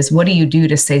capacity is, what do you do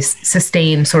to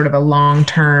sustain sort of a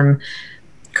long-term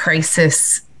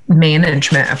crisis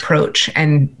management approach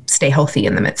and stay healthy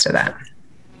in the midst of that?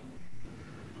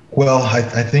 Well, I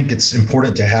think it's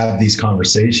important to have these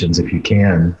conversations if you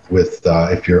can with,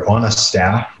 if you're on a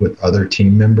staff with other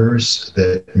team members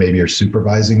that maybe are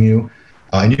supervising you.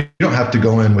 And you don't have to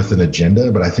go in with an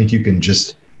agenda, but I think you can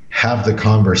just have the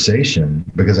conversation,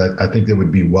 because I think they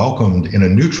would be welcomed in a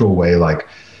neutral way, like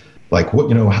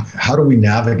what, how do we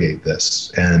navigate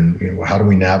this? And how do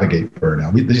we navigate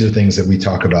burnout? These are things that we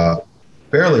talk about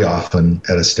fairly often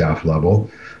at a staff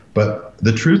level. But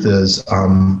the truth is,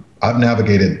 I've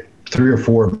navigated 3 or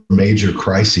 4 major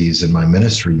crises in my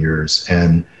ministry years,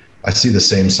 and I see the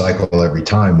same cycle every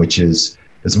time, which is,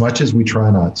 as much as we try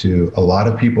not to, a lot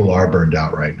of people are burned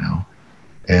out right now.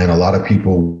 And a lot of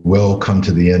people will come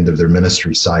to the end of their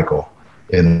ministry cycle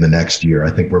in the next year. I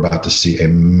think we're about to see a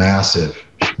massive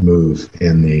move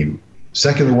in the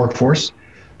secular workforce,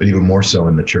 but even more so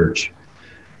in the church.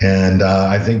 And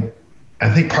I think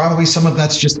probably some of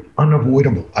that's just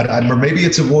unavoidable. Or maybe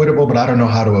it's avoidable, but I don't know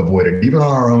how to avoid it, even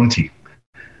on our own team.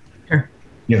 Sure.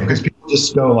 Because people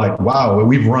just go like, wow,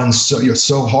 we've run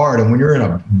so hard. And when you're in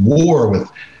a war with,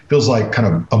 feels like kind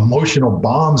of emotional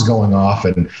bombs going off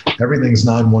and everything's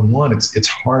 911, it's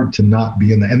hard to not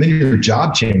be in that. And then your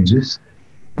job changes,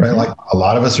 right? Mm-hmm. Like a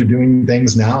lot of us are doing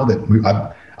things now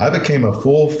that I became a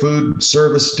full food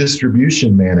service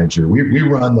distribution manager. We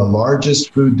run the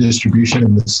largest food distribution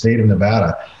in the state of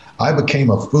Nevada. I became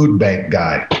a food bank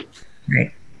guy.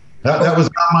 Right. That was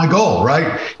not my goal,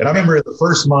 right? And I remember the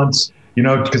first months,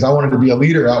 because I wanted to be a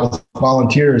leader out with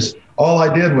volunteers, all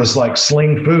I did was like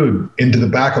sling food into the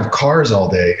back of cars all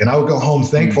day. And I would go home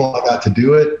thankful I got to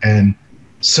do it, and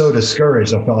so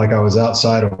discouraged. I felt like I was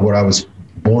outside of what I was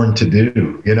born to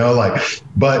do,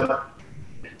 but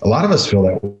a lot of us feel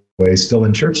that way still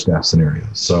in church staff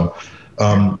scenarios. So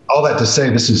all that to say,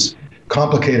 this is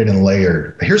complicated and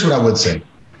layered. Here's what I would say.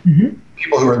 Mm-hmm.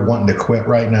 People who are wanting to quit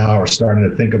right now are starting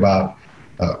to think about,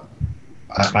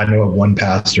 I know of one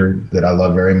pastor that I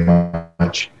love very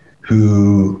much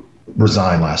who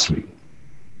resigned last week.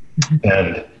 Mm-hmm.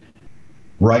 And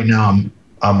right now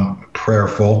I'm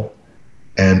prayerful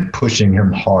and pushing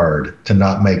him hard to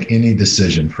not make any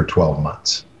decision for 12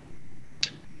 months.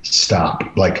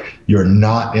 Stop. Like, you're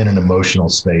not in an emotional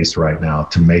space right now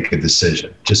to make a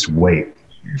decision. Just wait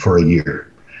for a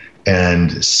year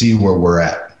and see where we're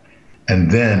at.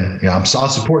 And then, I'll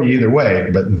support you either way,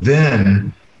 but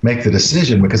then make the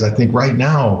decision, because I think right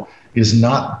now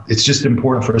it's just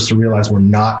important for us to realize we're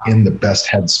not in the best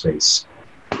headspace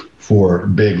for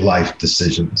big life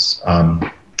decisions.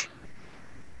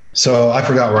 So I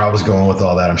forgot where I was going with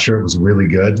all that. I'm sure it was really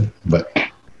good, but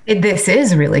this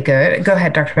is really good. Go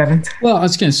ahead, Dr. Bevins. Well, I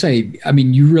was going to say,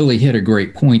 you really hit a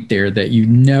great point there, that you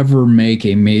never make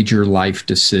a major life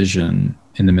decision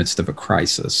in the midst of a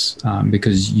crisis,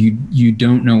 because you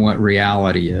don't know what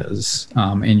reality is,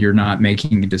 and you're not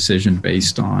making a decision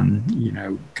based on,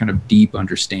 kind of deep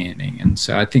understanding. And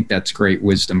so I think that's great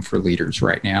wisdom for leaders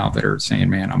right now that are saying,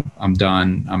 man, I'm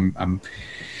done.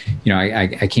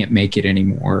 I can't make it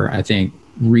anymore. I think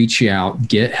reach out,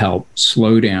 get help,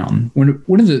 slow down.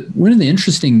 One of the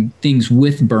interesting things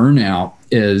with burnout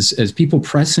is, as people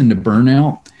press into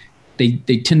burnout, they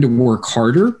tend to work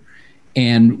harder.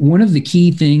 And one of the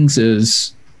key things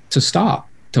is to stop,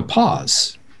 to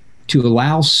pause, to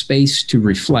allow space to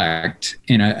reflect.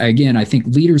 And again, I think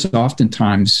leaders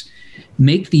oftentimes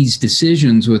make these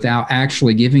decisions without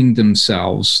actually giving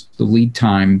themselves the lead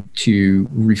time to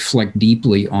reflect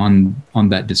deeply on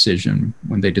that decision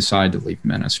when they decide to leave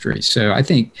ministry. So I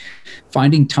think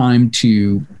finding time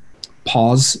to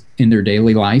pause in their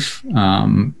daily life,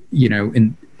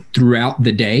 and throughout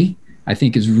the day, I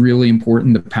think is really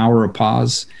important. The power of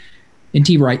pause.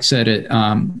 N.T. Wright said it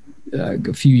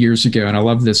a few years ago, and I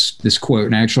love this quote,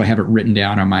 and I actually have it written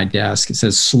down on my desk. It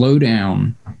says, "Slow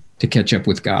down to catch up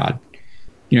with God."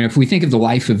 If we think of the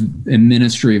life and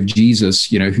ministry of Jesus,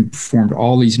 who performed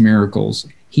all these miracles,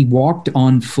 he walked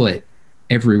on foot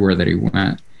everywhere that he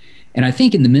went. And I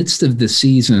think in the midst of the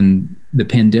season, the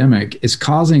pandemic is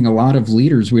causing a lot of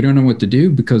leaders, we don't know what to do,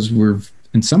 because we're,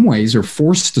 in some ways, are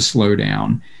forced to slow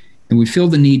down. And we feel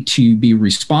the need to be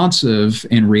responsive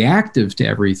and reactive to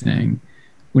everything,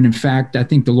 when in fact, I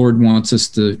think the Lord wants us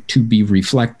to be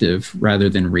reflective rather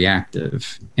than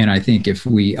reactive. And I think if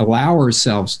we allow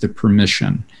ourselves the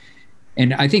permission,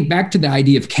 and I think back to the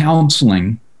idea of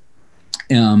counseling,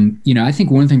 I think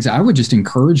one of the things I would just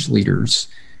encourage leaders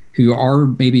who are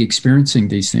maybe experiencing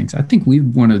these things, I think we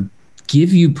want to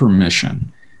give you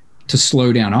permission to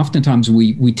slow down. Oftentimes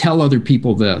we tell other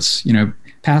people this,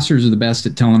 pastors are the best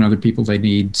at telling other people they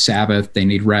need Sabbath, they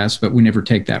need rest, but we never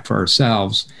take that for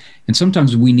ourselves. And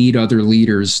sometimes we need other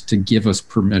leaders to give us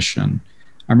permission.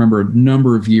 I remember a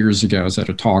number of years ago, I was at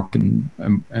a talk and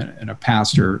a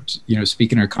pastor,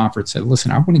 speaking at a conference, said,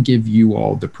 "Listen, I want to give you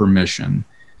all the permission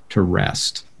to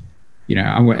rest.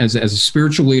 as a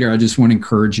spiritual leader, I just want to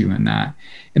encourage you in that.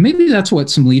 And maybe that's what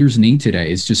some leaders need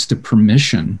today, is just the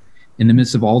permission in the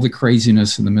midst of all the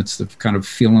craziness, in the midst of kind of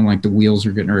feeling like the wheels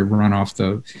are getting ready to run off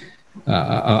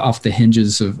the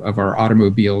hinges of our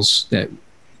automobiles, that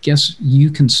guess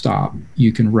you can stop,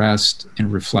 you can rest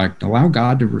and reflect, allow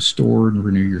God to restore and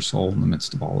renew your soul in the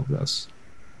midst of all of this.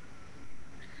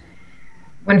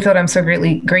 Winfield, I'm so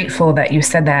greatly grateful that you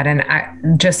said that. And I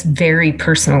just very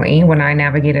personally, when I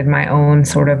navigated my own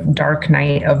sort of dark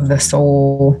night of the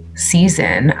soul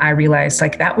season, I realized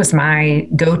like that was my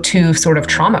go-to sort of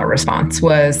trauma response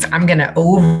was I'm going to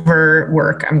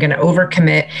overwork, I'm going to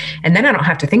overcommit. And then I don't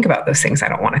have to think about those things I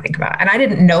don't want to think about. And I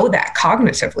didn't know that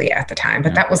cognitively at the time,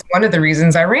 but that was one of the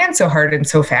reasons I ran so hard and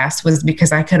so fast, was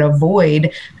because I could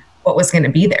avoid what was going to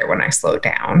be there when I slowed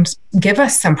down. Give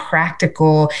us some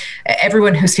practical,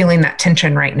 everyone who's feeling that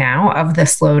tension right now of the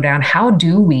slowdown, how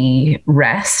do we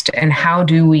rest and how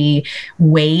do we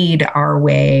wade our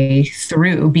way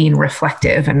through being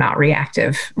reflective and not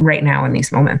reactive right now in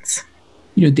these moments?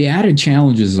 The added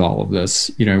challenges of all of this,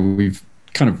 we've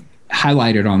kind of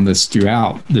highlighted on this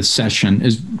throughout this session,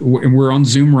 is we're on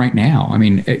Zoom right now. I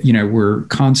mean, we're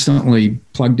constantly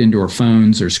plugged into our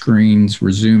phones or screens.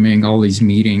 We're Zooming all these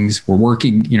meetings. We're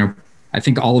working, I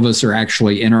think all of us are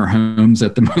actually in our homes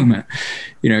at the moment,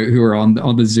 who are on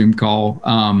the Zoom call.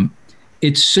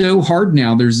 It's so hard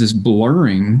now. There's this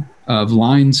blurring of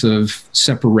lines of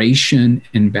separation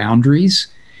and boundaries.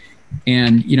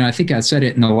 And, I think I said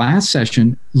it in the last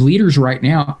session, leaders right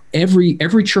now, every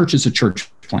church is a church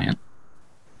plant.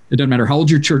 It doesn't matter how old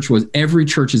your church was. Every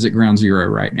church is at ground zero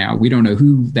right now. We don't know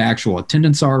who the actual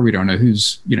attendants are. We don't know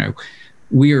who's,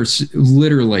 we are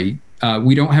literally,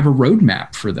 we don't have a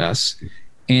roadmap for this.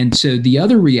 And so the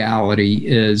other reality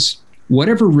is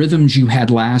whatever rhythms you had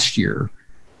last year,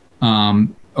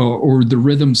 or the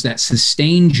rhythms that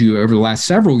sustained you over the last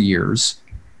several years,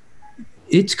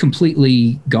 it's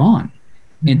completely gone.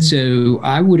 Mm-hmm. And so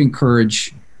I would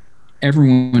encourage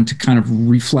everyone to kind of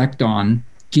reflect on,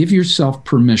 give yourself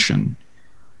permission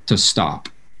to stop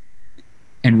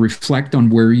and reflect on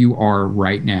where you are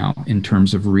right now in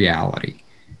terms of reality.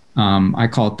 I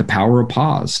call it the power of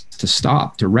pause, to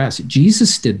stop, to rest.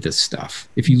 Jesus did this stuff.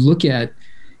 If you look at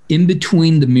in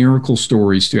between the miracle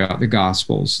stories throughout the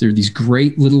Gospels, there are these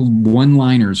great little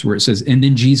one-liners where it says, and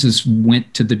then Jesus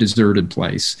went to the deserted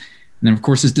place. And then, of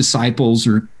course, his disciples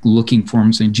are looking for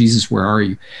him, saying, Jesus, where are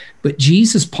you? But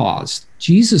Jesus paused.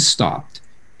 Jesus stopped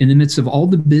in the midst of all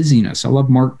the busyness. I love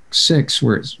Mark 6,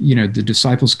 where it's, the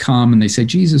disciples come and they say,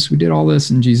 Jesus, we did all this.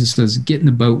 And Jesus says, get in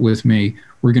the boat with me.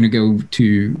 We're going to go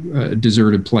to a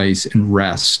deserted place and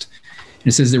rest. And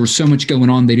it says there was so much going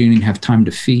on, they didn't even have time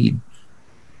to feed.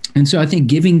 And so I think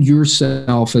giving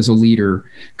yourself as a leader,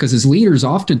 because as leaders,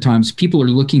 oftentimes people are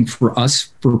looking for us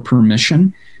for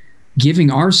permission,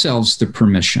 giving ourselves the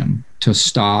permission to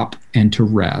stop and to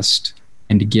rest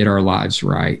and to get our lives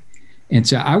right. And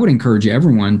so I would encourage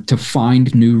everyone to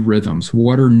find new rhythms.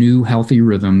 What are new healthy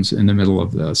rhythms in the middle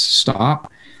of this?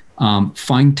 Stop,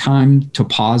 find time to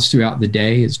pause throughout the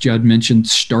day. As Judd mentioned,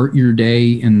 start your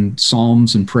day in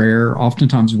Psalms and prayer.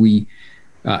 Oftentimes we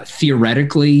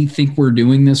theoretically think we're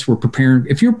doing this. We're preparing.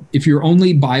 If your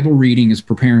only Bible reading is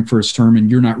preparing for a sermon,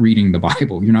 you're not reading the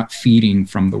Bible. You're not feeding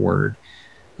from the Word.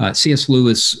 C.S.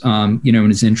 Lewis, in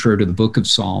his intro to the Book of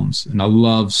Psalms, and I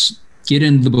love get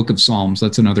into the Book of Psalms.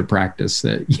 That's another practice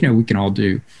that we can all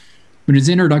do. But in his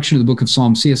introduction to the Book of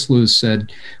Psalms, C.S. Lewis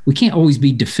said, "We can't always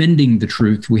be defending the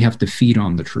truth. We have to feed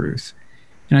on the truth."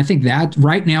 And I think that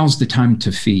right now is the time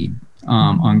to feed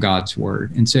on God's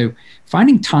Word. And so,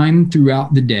 finding time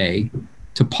throughout the day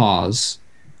to pause.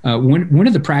 One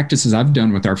of the practices I've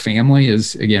done with our family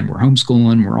is, again, we're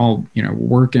homeschooling, we're all, we're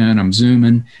working, I'm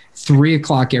Zooming.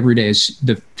 3:00 every day is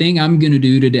the thing I'm going to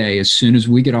do today. As soon as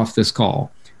we get off this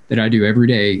call, that I do every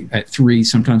day at 3,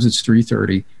 sometimes it's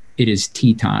 3:30, it is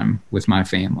tea time with my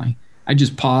family. I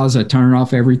just pause, I turn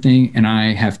off everything, and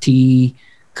I have tea,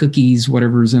 cookies,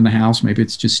 whatever's in the house. Maybe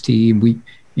it's just tea. And we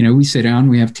sit down,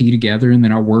 we have tea together, and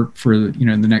then I'll work for,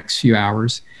 the next few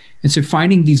hours. And so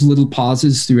finding these little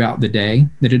pauses throughout the day,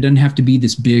 that it doesn't have to be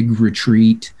this big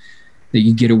retreat that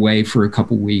you get away for a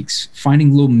couple weeks.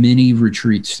 Finding little mini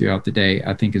retreats throughout the day,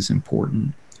 I think, is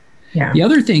important. Yeah. The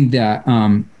other thing that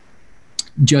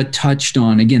Judd touched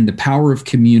on, again, the power of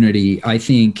community, I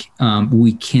think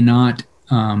we cannot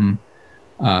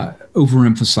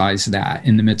overemphasize that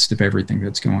in the midst of everything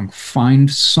that's going.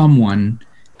 Find someone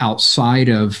outside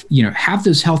of, have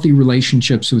those healthy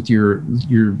relationships with your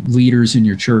leaders in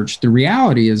your church. The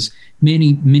reality is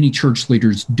many church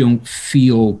leaders don't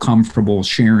feel comfortable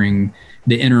sharing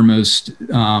the innermost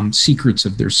secrets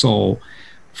of their soul.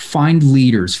 find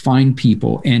leaders, find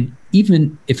people, and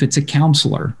even if it's a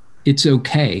counselor, it's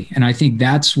okay. And I think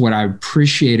that's what I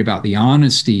appreciate about the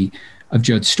honesty of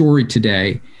Judd's story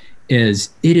today, is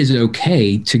it is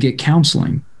okay to get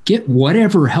counseling. Get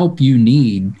whatever help you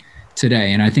need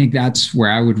today. And I think that's where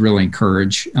I would really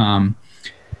encourage. And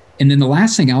then the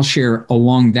last thing I'll share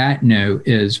along that note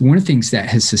is one of the things that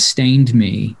has sustained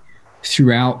me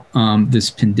throughout this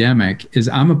pandemic is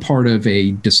I'm a part of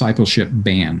a discipleship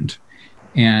band.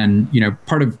 And,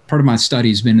 part of my study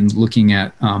has been in looking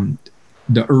at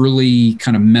the early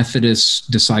kind of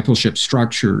Methodist discipleship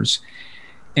structures.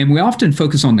 And we often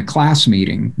focus on the class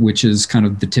meeting, which is kind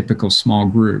of the typical small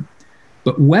group.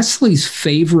 But Wesley's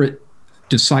favorite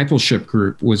discipleship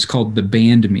group was called the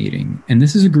band meeting. And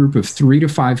this is a group of 3 to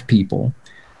 5 people.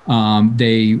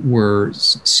 They were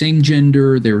same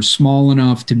gender. They were small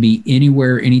enough to be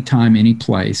anywhere, anytime, any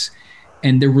place.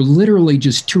 And there were literally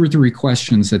just 2 or 3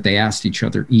 questions that they asked each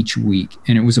other each week.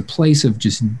 And it was a place of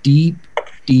just deep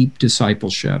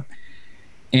discipleship.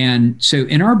 And so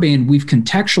in our band, we've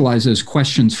contextualized those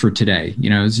questions for today.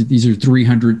 These are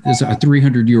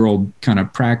 300-year-old kind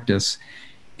of practice.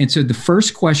 And so the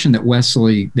first question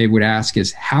that they would ask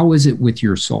is, how is it with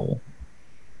your soul?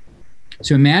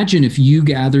 So imagine if you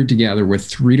gathered together with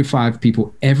 3 to 5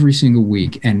 people every single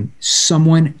week and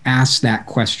someone asked that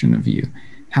question of you.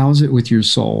 How is it with your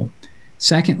soul?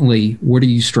 Secondly, what are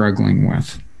you struggling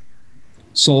with?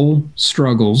 Soul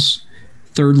struggles.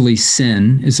 Thirdly,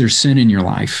 sin. Is there sin in your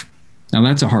life? Now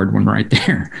that's a hard one right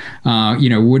there.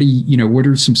 What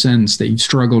are some sins that you've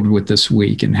struggled with this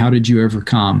week, and how did you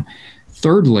overcome?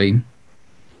 Thirdly,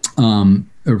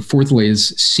 or fourthly, is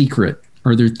secret.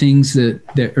 Are there things that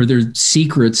are there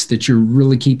secrets that you're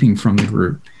really keeping from the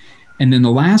group? And then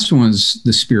the last one is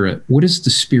the Spirit. What is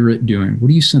the Spirit doing? What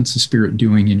do you sense the Spirit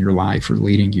doing in your life or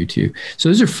leading you to? So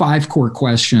those are 5 core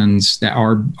questions that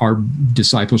our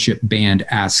discipleship band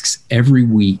asks every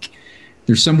week.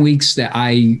 There's some weeks that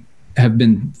I have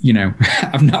been,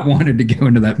 I've not wanted to go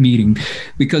into that meeting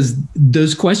because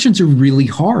those questions are really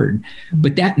hard.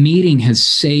 But that meeting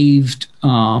has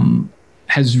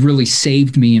really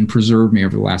saved me and preserved me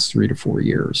over the last 3 to 4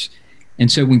 years.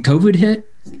 And so when COVID hit,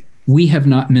 we have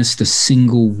not missed a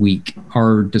single week.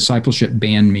 Our discipleship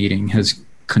band meeting has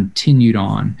continued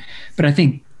on. But I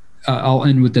think I'll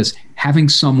end with this. Having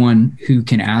someone who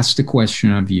can ask the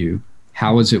question of you,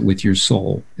 how is it with your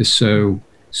soul, is so,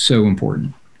 so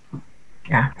important.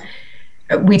 Yeah.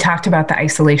 We talked about the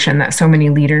isolation that so many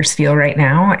leaders feel right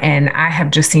now. And I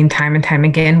have just seen time and time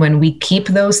again, when we keep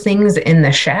those things in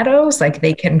the shadows, like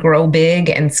they can grow big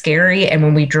and scary. And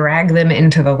when we drag them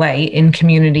into the light in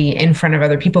community, in front of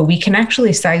other people, we can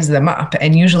actually size them up.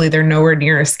 And usually they're nowhere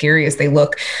near as scary as they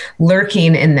look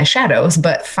lurking in the shadows.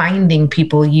 But finding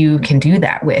people you can do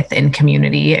that with in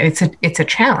community, it's a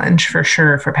challenge for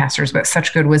sure for pastors, but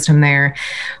such good wisdom there.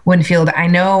 Winfield, I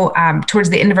know towards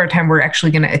the end of our time, we're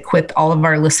actually going to equip all of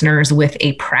our listeners with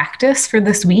a practice for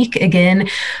this week. Again,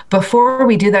 before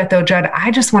we do that though, Judd,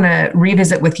 I just want to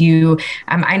revisit with you.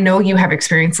 I know you have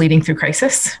experience leading through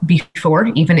crisis before,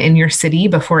 even in your city,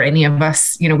 before any of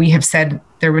us, we have said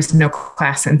there was no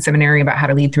class in seminary about how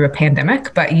to lead through a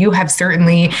pandemic, but you have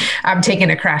certainly taken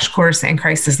a crash course in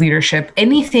crisis leadership.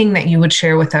 Anything that you would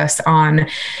share with us on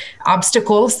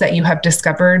obstacles that you have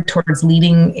discovered towards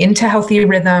leading into healthy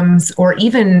rhythms, or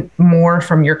even more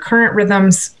from your current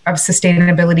rhythms of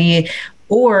sustainability,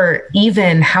 or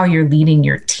even how you're leading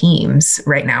your teams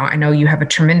right now? I know you have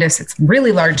it's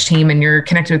really large team and you're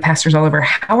connected with pastors all over.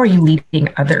 How are you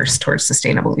leading others towards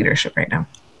sustainable leadership right now?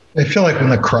 I feel like when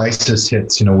the crisis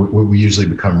hits, we usually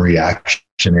become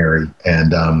reactionary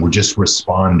and we're just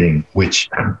responding, which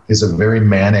is a very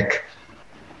manic.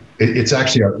 It's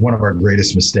actually one of our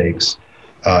greatest mistakes.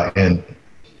 And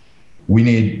we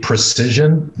need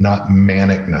precision, not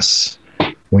manicness,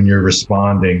 when you're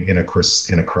responding in a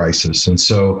crisis. And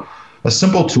so a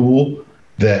simple tool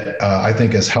that I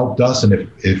think has helped us,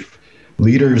 and if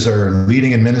leaders are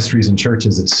leading in ministries and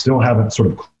churches that still haven't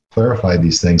sort of clarified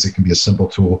these things, it can be a simple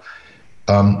tool.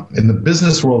 In the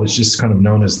business world, it's just kind of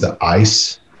known as the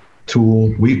ICE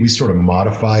tool. We sort of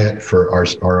modify it for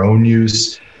our own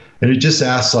use. And it just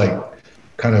asks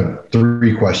kind of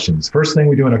 3 questions. First thing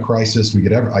we do in a crisis,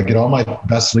 I get all my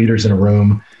best leaders in a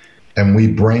room and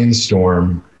we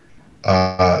brainstorm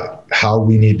how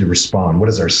we need to respond. What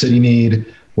does our city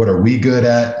need? What are we good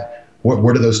at?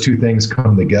 Where do those 2 things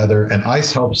come together? And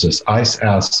ICE helps us. ICE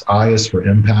asks, I is for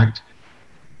impact.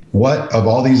 What of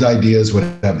all these ideas would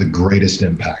have the greatest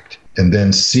impact? And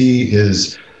then C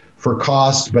is for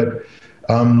cost, but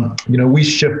We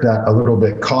shift that a little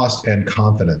bit, cost and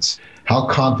confidence. How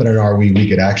confident are we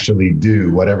could actually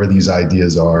do whatever these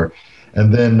ideas are?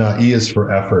 And then E is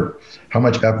for effort. How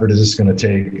much effort is this going to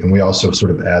take? And we also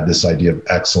sort of add this idea of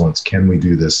excellence. Can we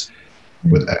do this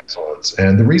with excellence?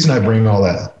 And the reason I bring all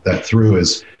that through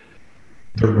is,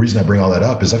 the reason I bring all that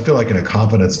up is I feel like in a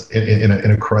confidence, in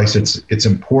a crisis, it's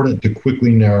important to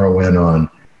quickly narrow in on,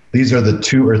 these are the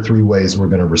 2 or 3 ways we're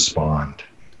going to respond.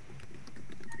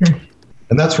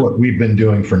 And that's what we've been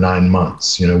doing for 9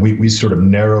 months. We sort of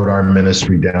narrowed our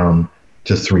ministry down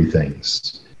to 3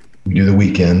 things. We do the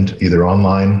weekend, either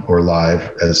online or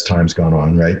live as time's gone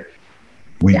on, right?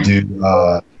 We do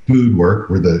food work,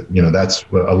 that's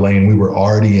a lane we were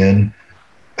already in.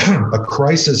 A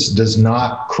crisis does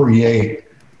not create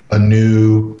a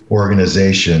new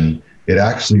organization. It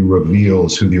actually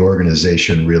reveals who the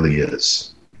organization really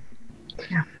is.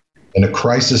 Yeah. And a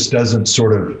crisis doesn't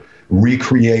sort of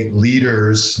recreate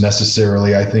leaders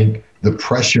necessarily. I think the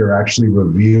pressure actually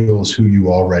reveals who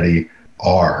you already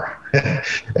are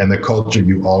and the culture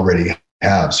you already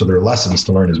have. So there are lessons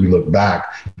to learn as we look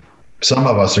back. Some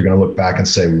of us are going to look back and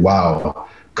say, wow,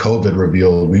 COVID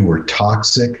revealed we were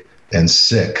toxic and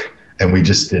sick, and we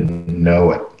just didn't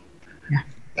know it. Yeah.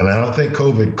 And I don't think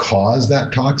COVID caused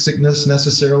that toxicness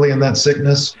necessarily and that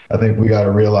sickness. I think we got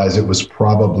to realize it was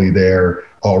probably there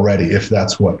already, if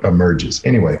that's what emerges.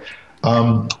 Anyway,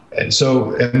 and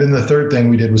then the third thing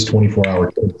we did was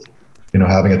 24-hour,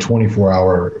 having a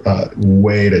 24-hour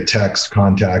way to text,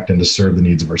 contact, and to serve the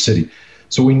needs of our city.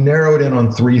 So we narrowed in on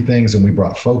 3 things and we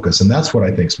brought focus. And that's what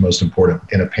I think is most important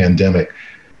in a pandemic.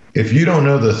 If you don't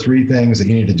know the 3 things that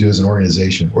you need to do as an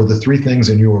organization, or the 3 things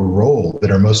in your role that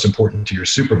are most important to your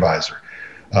supervisor,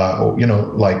 then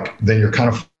you're kind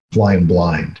of flying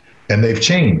blind. And they've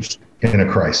changed in a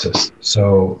crisis.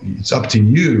 So it's up to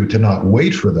you to not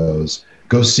wait for those.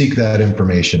 Go seek that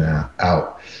information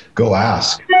out. Go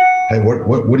ask, hey,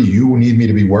 what do you need me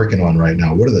to be working on right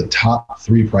now? What are the top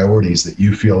 3 priorities that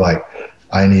you feel like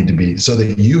I need to be, so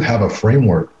that you have a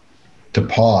framework to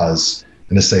pause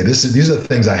and to say, these are the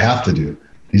things I have to do.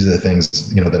 These are the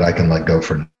things, that I can let go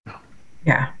for now.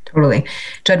 Yeah, totally.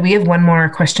 Judd, we have one more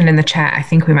question in the chat I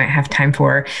think we might have time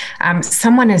for.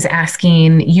 Someone is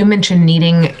asking, you mentioned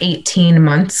needing 18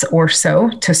 months or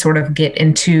so to sort of get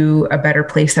into a better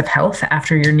place of health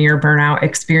after your near burnout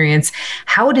experience.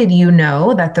 How did you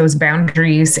know that those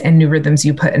boundaries and new rhythms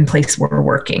you put in place were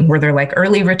working? Were there like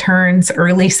early returns,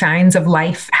 early signs of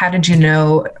life? How did you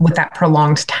know with that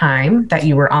prolonged time that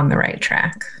you were on the right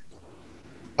track?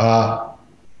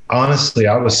 Honestly,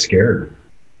 I was scared.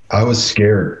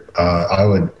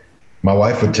 My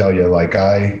wife would tell you, like,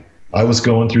 I was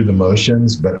going through the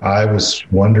motions, but I was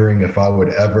wondering if I would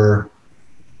ever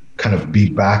kind of be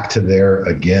back to there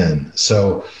again.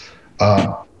 So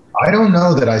I don't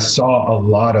know that I saw a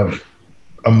lot of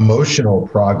emotional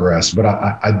progress, but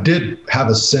I did have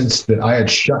a sense that I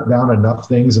had shut down enough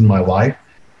things in my life.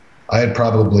 I had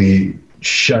probably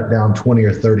shut down 20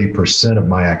 or 30% of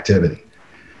my activity.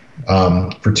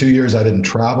 For 2 years, I didn't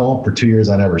travel. For 2 years,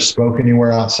 I never spoke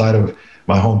anywhere outside of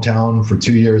my hometown. For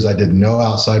 2 years, I did no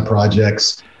outside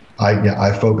projects.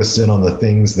 I focused in on the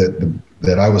things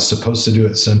that I was supposed to do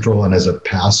at Central and as a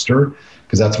pastor,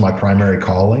 because that's my primary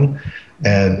calling.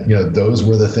 And, those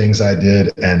were the things I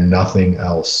did and nothing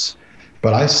else.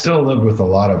 But I still lived with a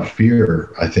lot of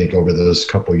fear, I think, over those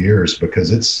couple of years,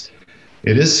 because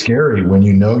it is scary when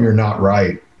you know you're not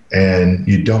right and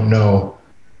you don't know.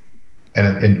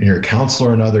 And your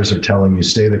counselor and others are telling you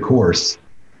stay the course,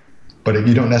 but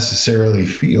you don't necessarily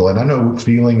feel. And I know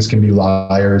feelings can be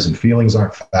liars and feelings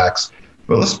aren't facts,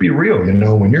 but let's be real.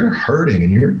 When you're hurting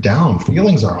and you're down,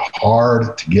 feelings are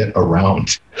hard to get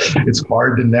around. It's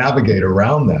hard to navigate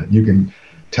around that. You can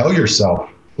tell yourself,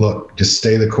 look, just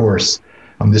stay the course.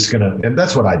 I'm just and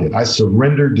that's what I did. I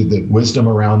surrendered to the wisdom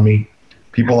around me,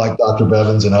 people like Dr.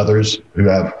 Bevins and others who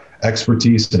have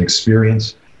expertise and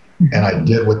experience. And I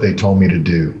did what they told me to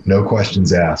do. No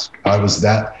questions asked. I was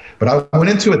that, but I went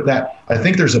into it that I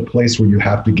think there's a place where you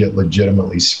have to get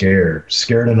legitimately scared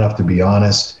enough to be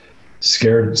honest,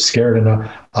 scared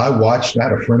enough. I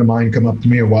had a friend of mine come up to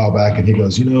me a while back and he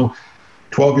goes,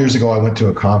 12 years ago, I went to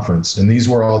a conference and these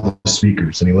were all the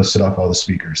speakers, and he listed off all the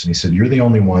speakers. And he said, you're the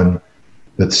only one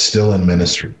that's still in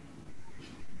ministry.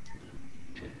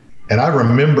 And I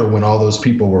remember when all those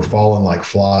people were falling like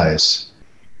flies.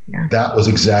 Yeah. That was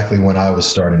exactly when I was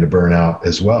starting to burn out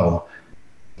as well.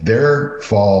 Their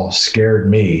fall scared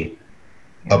me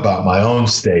about my own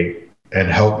state and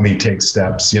helped me take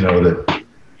steps,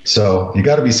 so you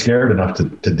got to be scared enough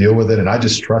to deal with it. And I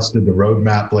just trusted the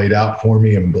roadmap laid out for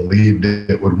me and believed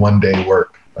it would one day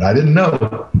work, but I didn't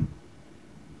know.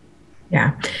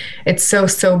 Yeah, it's so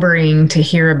sobering to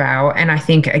hear about. And I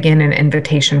think, again, an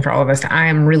invitation for all of us. I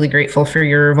am really grateful for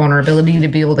your vulnerability to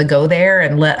be able to go there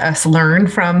and let us learn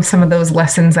from some of those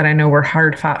lessons that I know were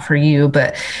hard fought for you,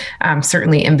 but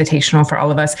certainly invitational for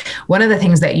all of us. One of the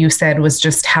things that you said was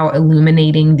just how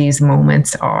illuminating these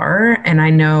moments are. And I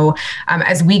know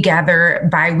as we gather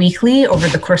bi-weekly over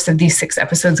the course of these 6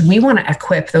 episodes, we want to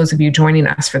equip those of you joining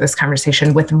us for this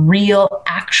conversation with real,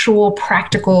 actual,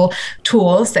 practical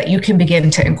tools that you can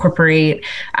begin to incorporate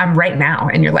right now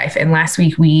in your life. And last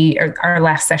week, our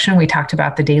last session, we talked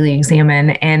about the Daily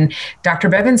Examine, and Dr.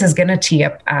 Bevans is going to tee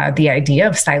up the idea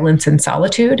of silence and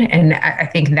solitude. And I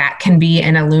think that can be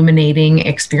an illuminating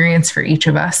experience for each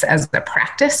of us as a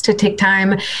practice to take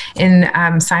time in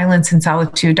silence and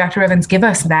solitude. Dr. Bevans, give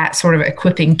us that sort of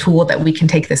equipping tool that we can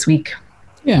take this week.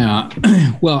 Yeah.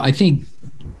 Well, I think,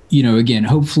 again,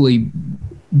 hopefully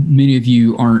many of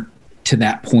you aren't to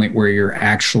that point where you're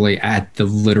actually at the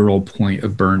literal point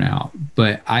of burnout.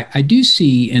 But I do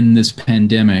see in this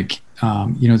pandemic,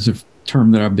 it's a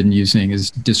term that I've been using is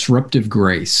disruptive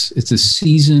grace. It's a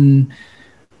season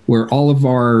where all of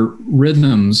our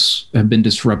rhythms have been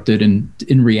disrupted. And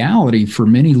in reality, for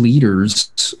many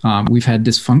leaders, we've had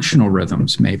dysfunctional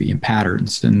rhythms maybe and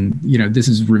patterns. And, this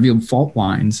has revealed fault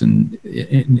lines. And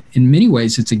in many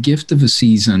ways, it's a gift of a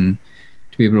season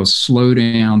to be able to slow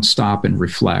down, stop, and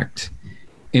reflect.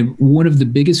 And one of the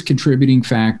biggest contributing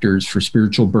factors for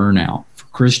spiritual burnout, for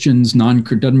Christians,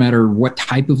 doesn't matter what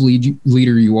type of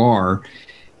leader you are,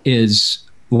 is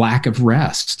lack of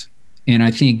rest. And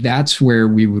I think that's where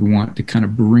we would want to kind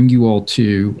of bring you all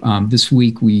to. This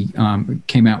week, we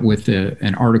came out with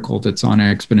an article that's on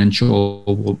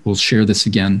Exponential. We'll share this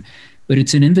again. But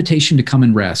it's an invitation to come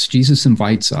and rest. Jesus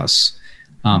invites us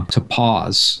to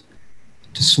pause,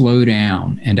 to slow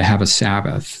down, and to have a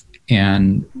Sabbath.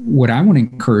 And what I want to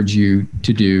encourage you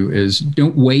to do is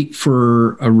don't wait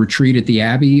for a retreat at the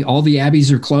Abbey. All the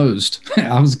Abbeys are closed.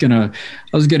 I was gonna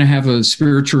have a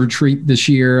spiritual retreat this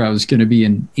year. I was going to be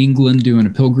in England doing a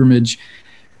pilgrimage.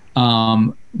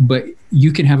 But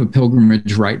you can have a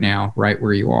pilgrimage right now, right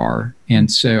where you are.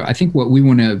 And so I think what we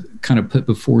want to kind of put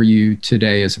before you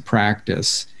today as a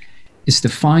practice is to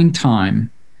find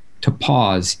time to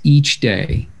pause each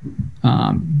day.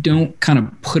 Don't kind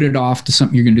of put it off to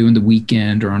something you're going to do in the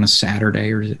weekend or on a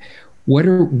Saturday. Or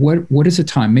what is a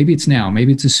time? Maybe it's now.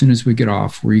 Maybe it's as soon as we get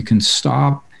off, where you can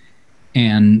stop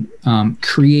and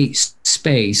create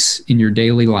space in your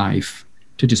daily life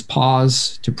to just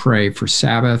pause, to pray for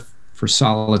Sabbath, for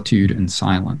solitude and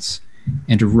silence,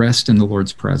 and to rest in the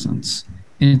Lord's presence.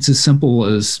 And it's as simple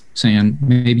as saying,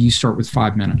 maybe you start with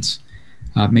 5 minutes.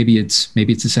 Maybe it's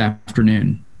this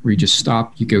afternoon, where you just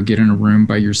stop, you go get in a room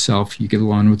by yourself, you get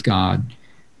alone with God,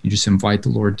 you just invite the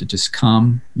Lord to just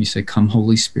come. You say, "Come,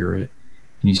 Holy Spirit,"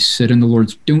 and you sit in the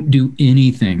Lord's. Don't do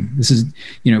anything. This is,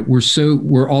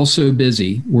 we're all so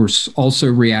busy, we're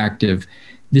also reactive.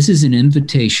 This is an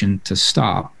invitation to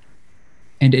stop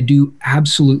and to do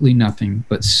absolutely nothing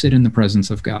but sit in the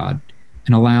presence of God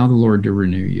and allow the Lord to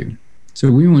renew you. So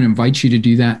we want to invite you to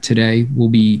do that today. We'll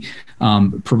be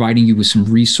providing you with some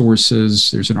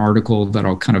resources. There's an article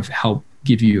that'll kind of help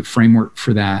give you a framework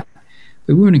for that.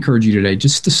 But we want to encourage you today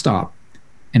just to stop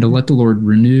and to let the Lord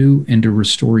renew and to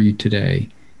restore you today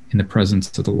in the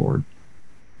presence of the Lord.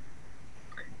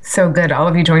 So good. All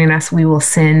of you joining us, we will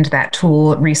send that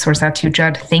tool resource out to you.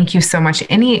 Judd, thank you so much.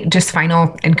 Any just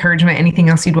final encouragement, anything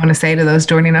else you'd want to say to those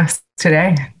joining us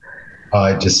today?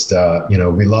 I just,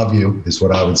 we love you is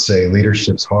what I would say.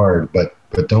 Leadership's hard, but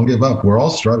don't give up. We're all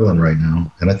struggling right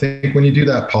now. And I think when you do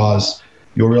that pause,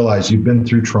 you'll realize you've been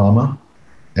through trauma,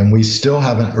 and we still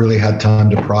haven't really had time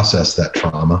to process that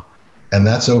trauma. And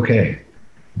that's okay.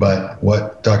 But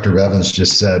what Dr. Bevans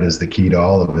just said is the key to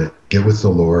all of it. Get with the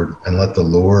Lord and let the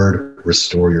Lord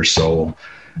restore your soul.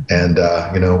 And,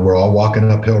 we're all walking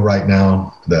uphill right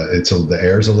now. The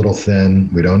air's a little thin.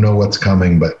 We don't know what's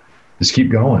coming, but just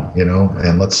keep going,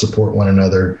 and let's support one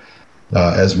another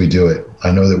as we do it.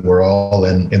 I know that we're all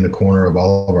in the corner of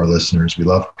all of our listeners. We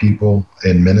love people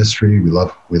in ministry. We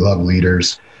love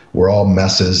leaders. We're all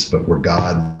messes, but we're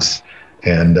God's.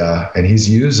 And he's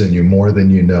using you more than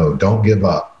you know. Don't give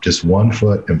up. Just one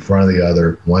foot in front of the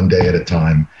other, one day at a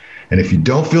time. And if you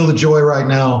don't feel the joy right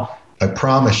now, I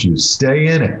promise you, stay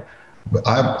in it.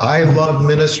 I love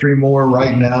ministry more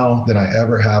right now than I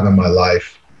ever have in my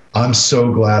life. I'm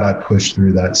so glad I pushed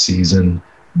through that season.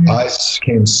 I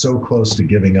came so close to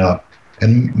giving up.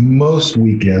 And most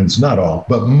weekends, not all,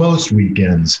 but most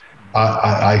weekends,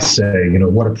 I say,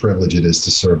 what a privilege it is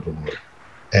to serve the Lord.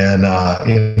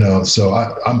 And,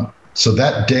 so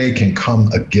that day can come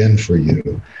again for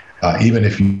you. even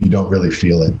if you don't really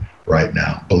feel it right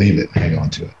now. Believe it, hang on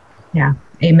to it. Yeah.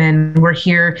 Amen. We're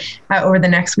here over the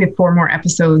next, we have 4 more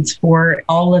episodes for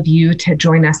all of you to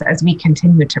join us as we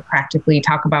continue to practically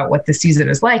talk about what the season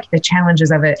is like, the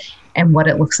challenges of it, and what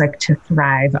it looks like to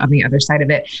thrive on the other side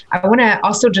of it. I want to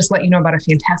also just let you know about a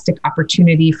fantastic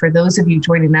opportunity for those of you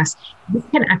joining us. You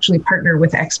can actually partner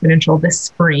with Exponential this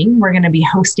spring. We're going to be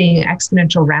hosting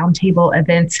Exponential Roundtable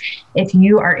events. If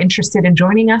you are interested in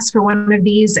joining us for one of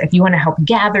these, if you want to help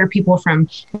gather people from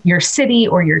your city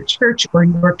or your church or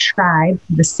your tribe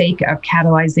for the sake of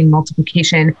catalyzing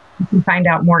multiplication, you can find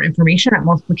out more information at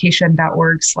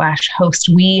multiplication.org/host.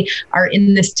 We are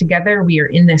in this together. We are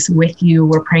in this with you.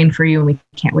 We're praying for you, and we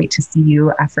can't wait to see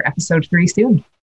you for episode 3 soon.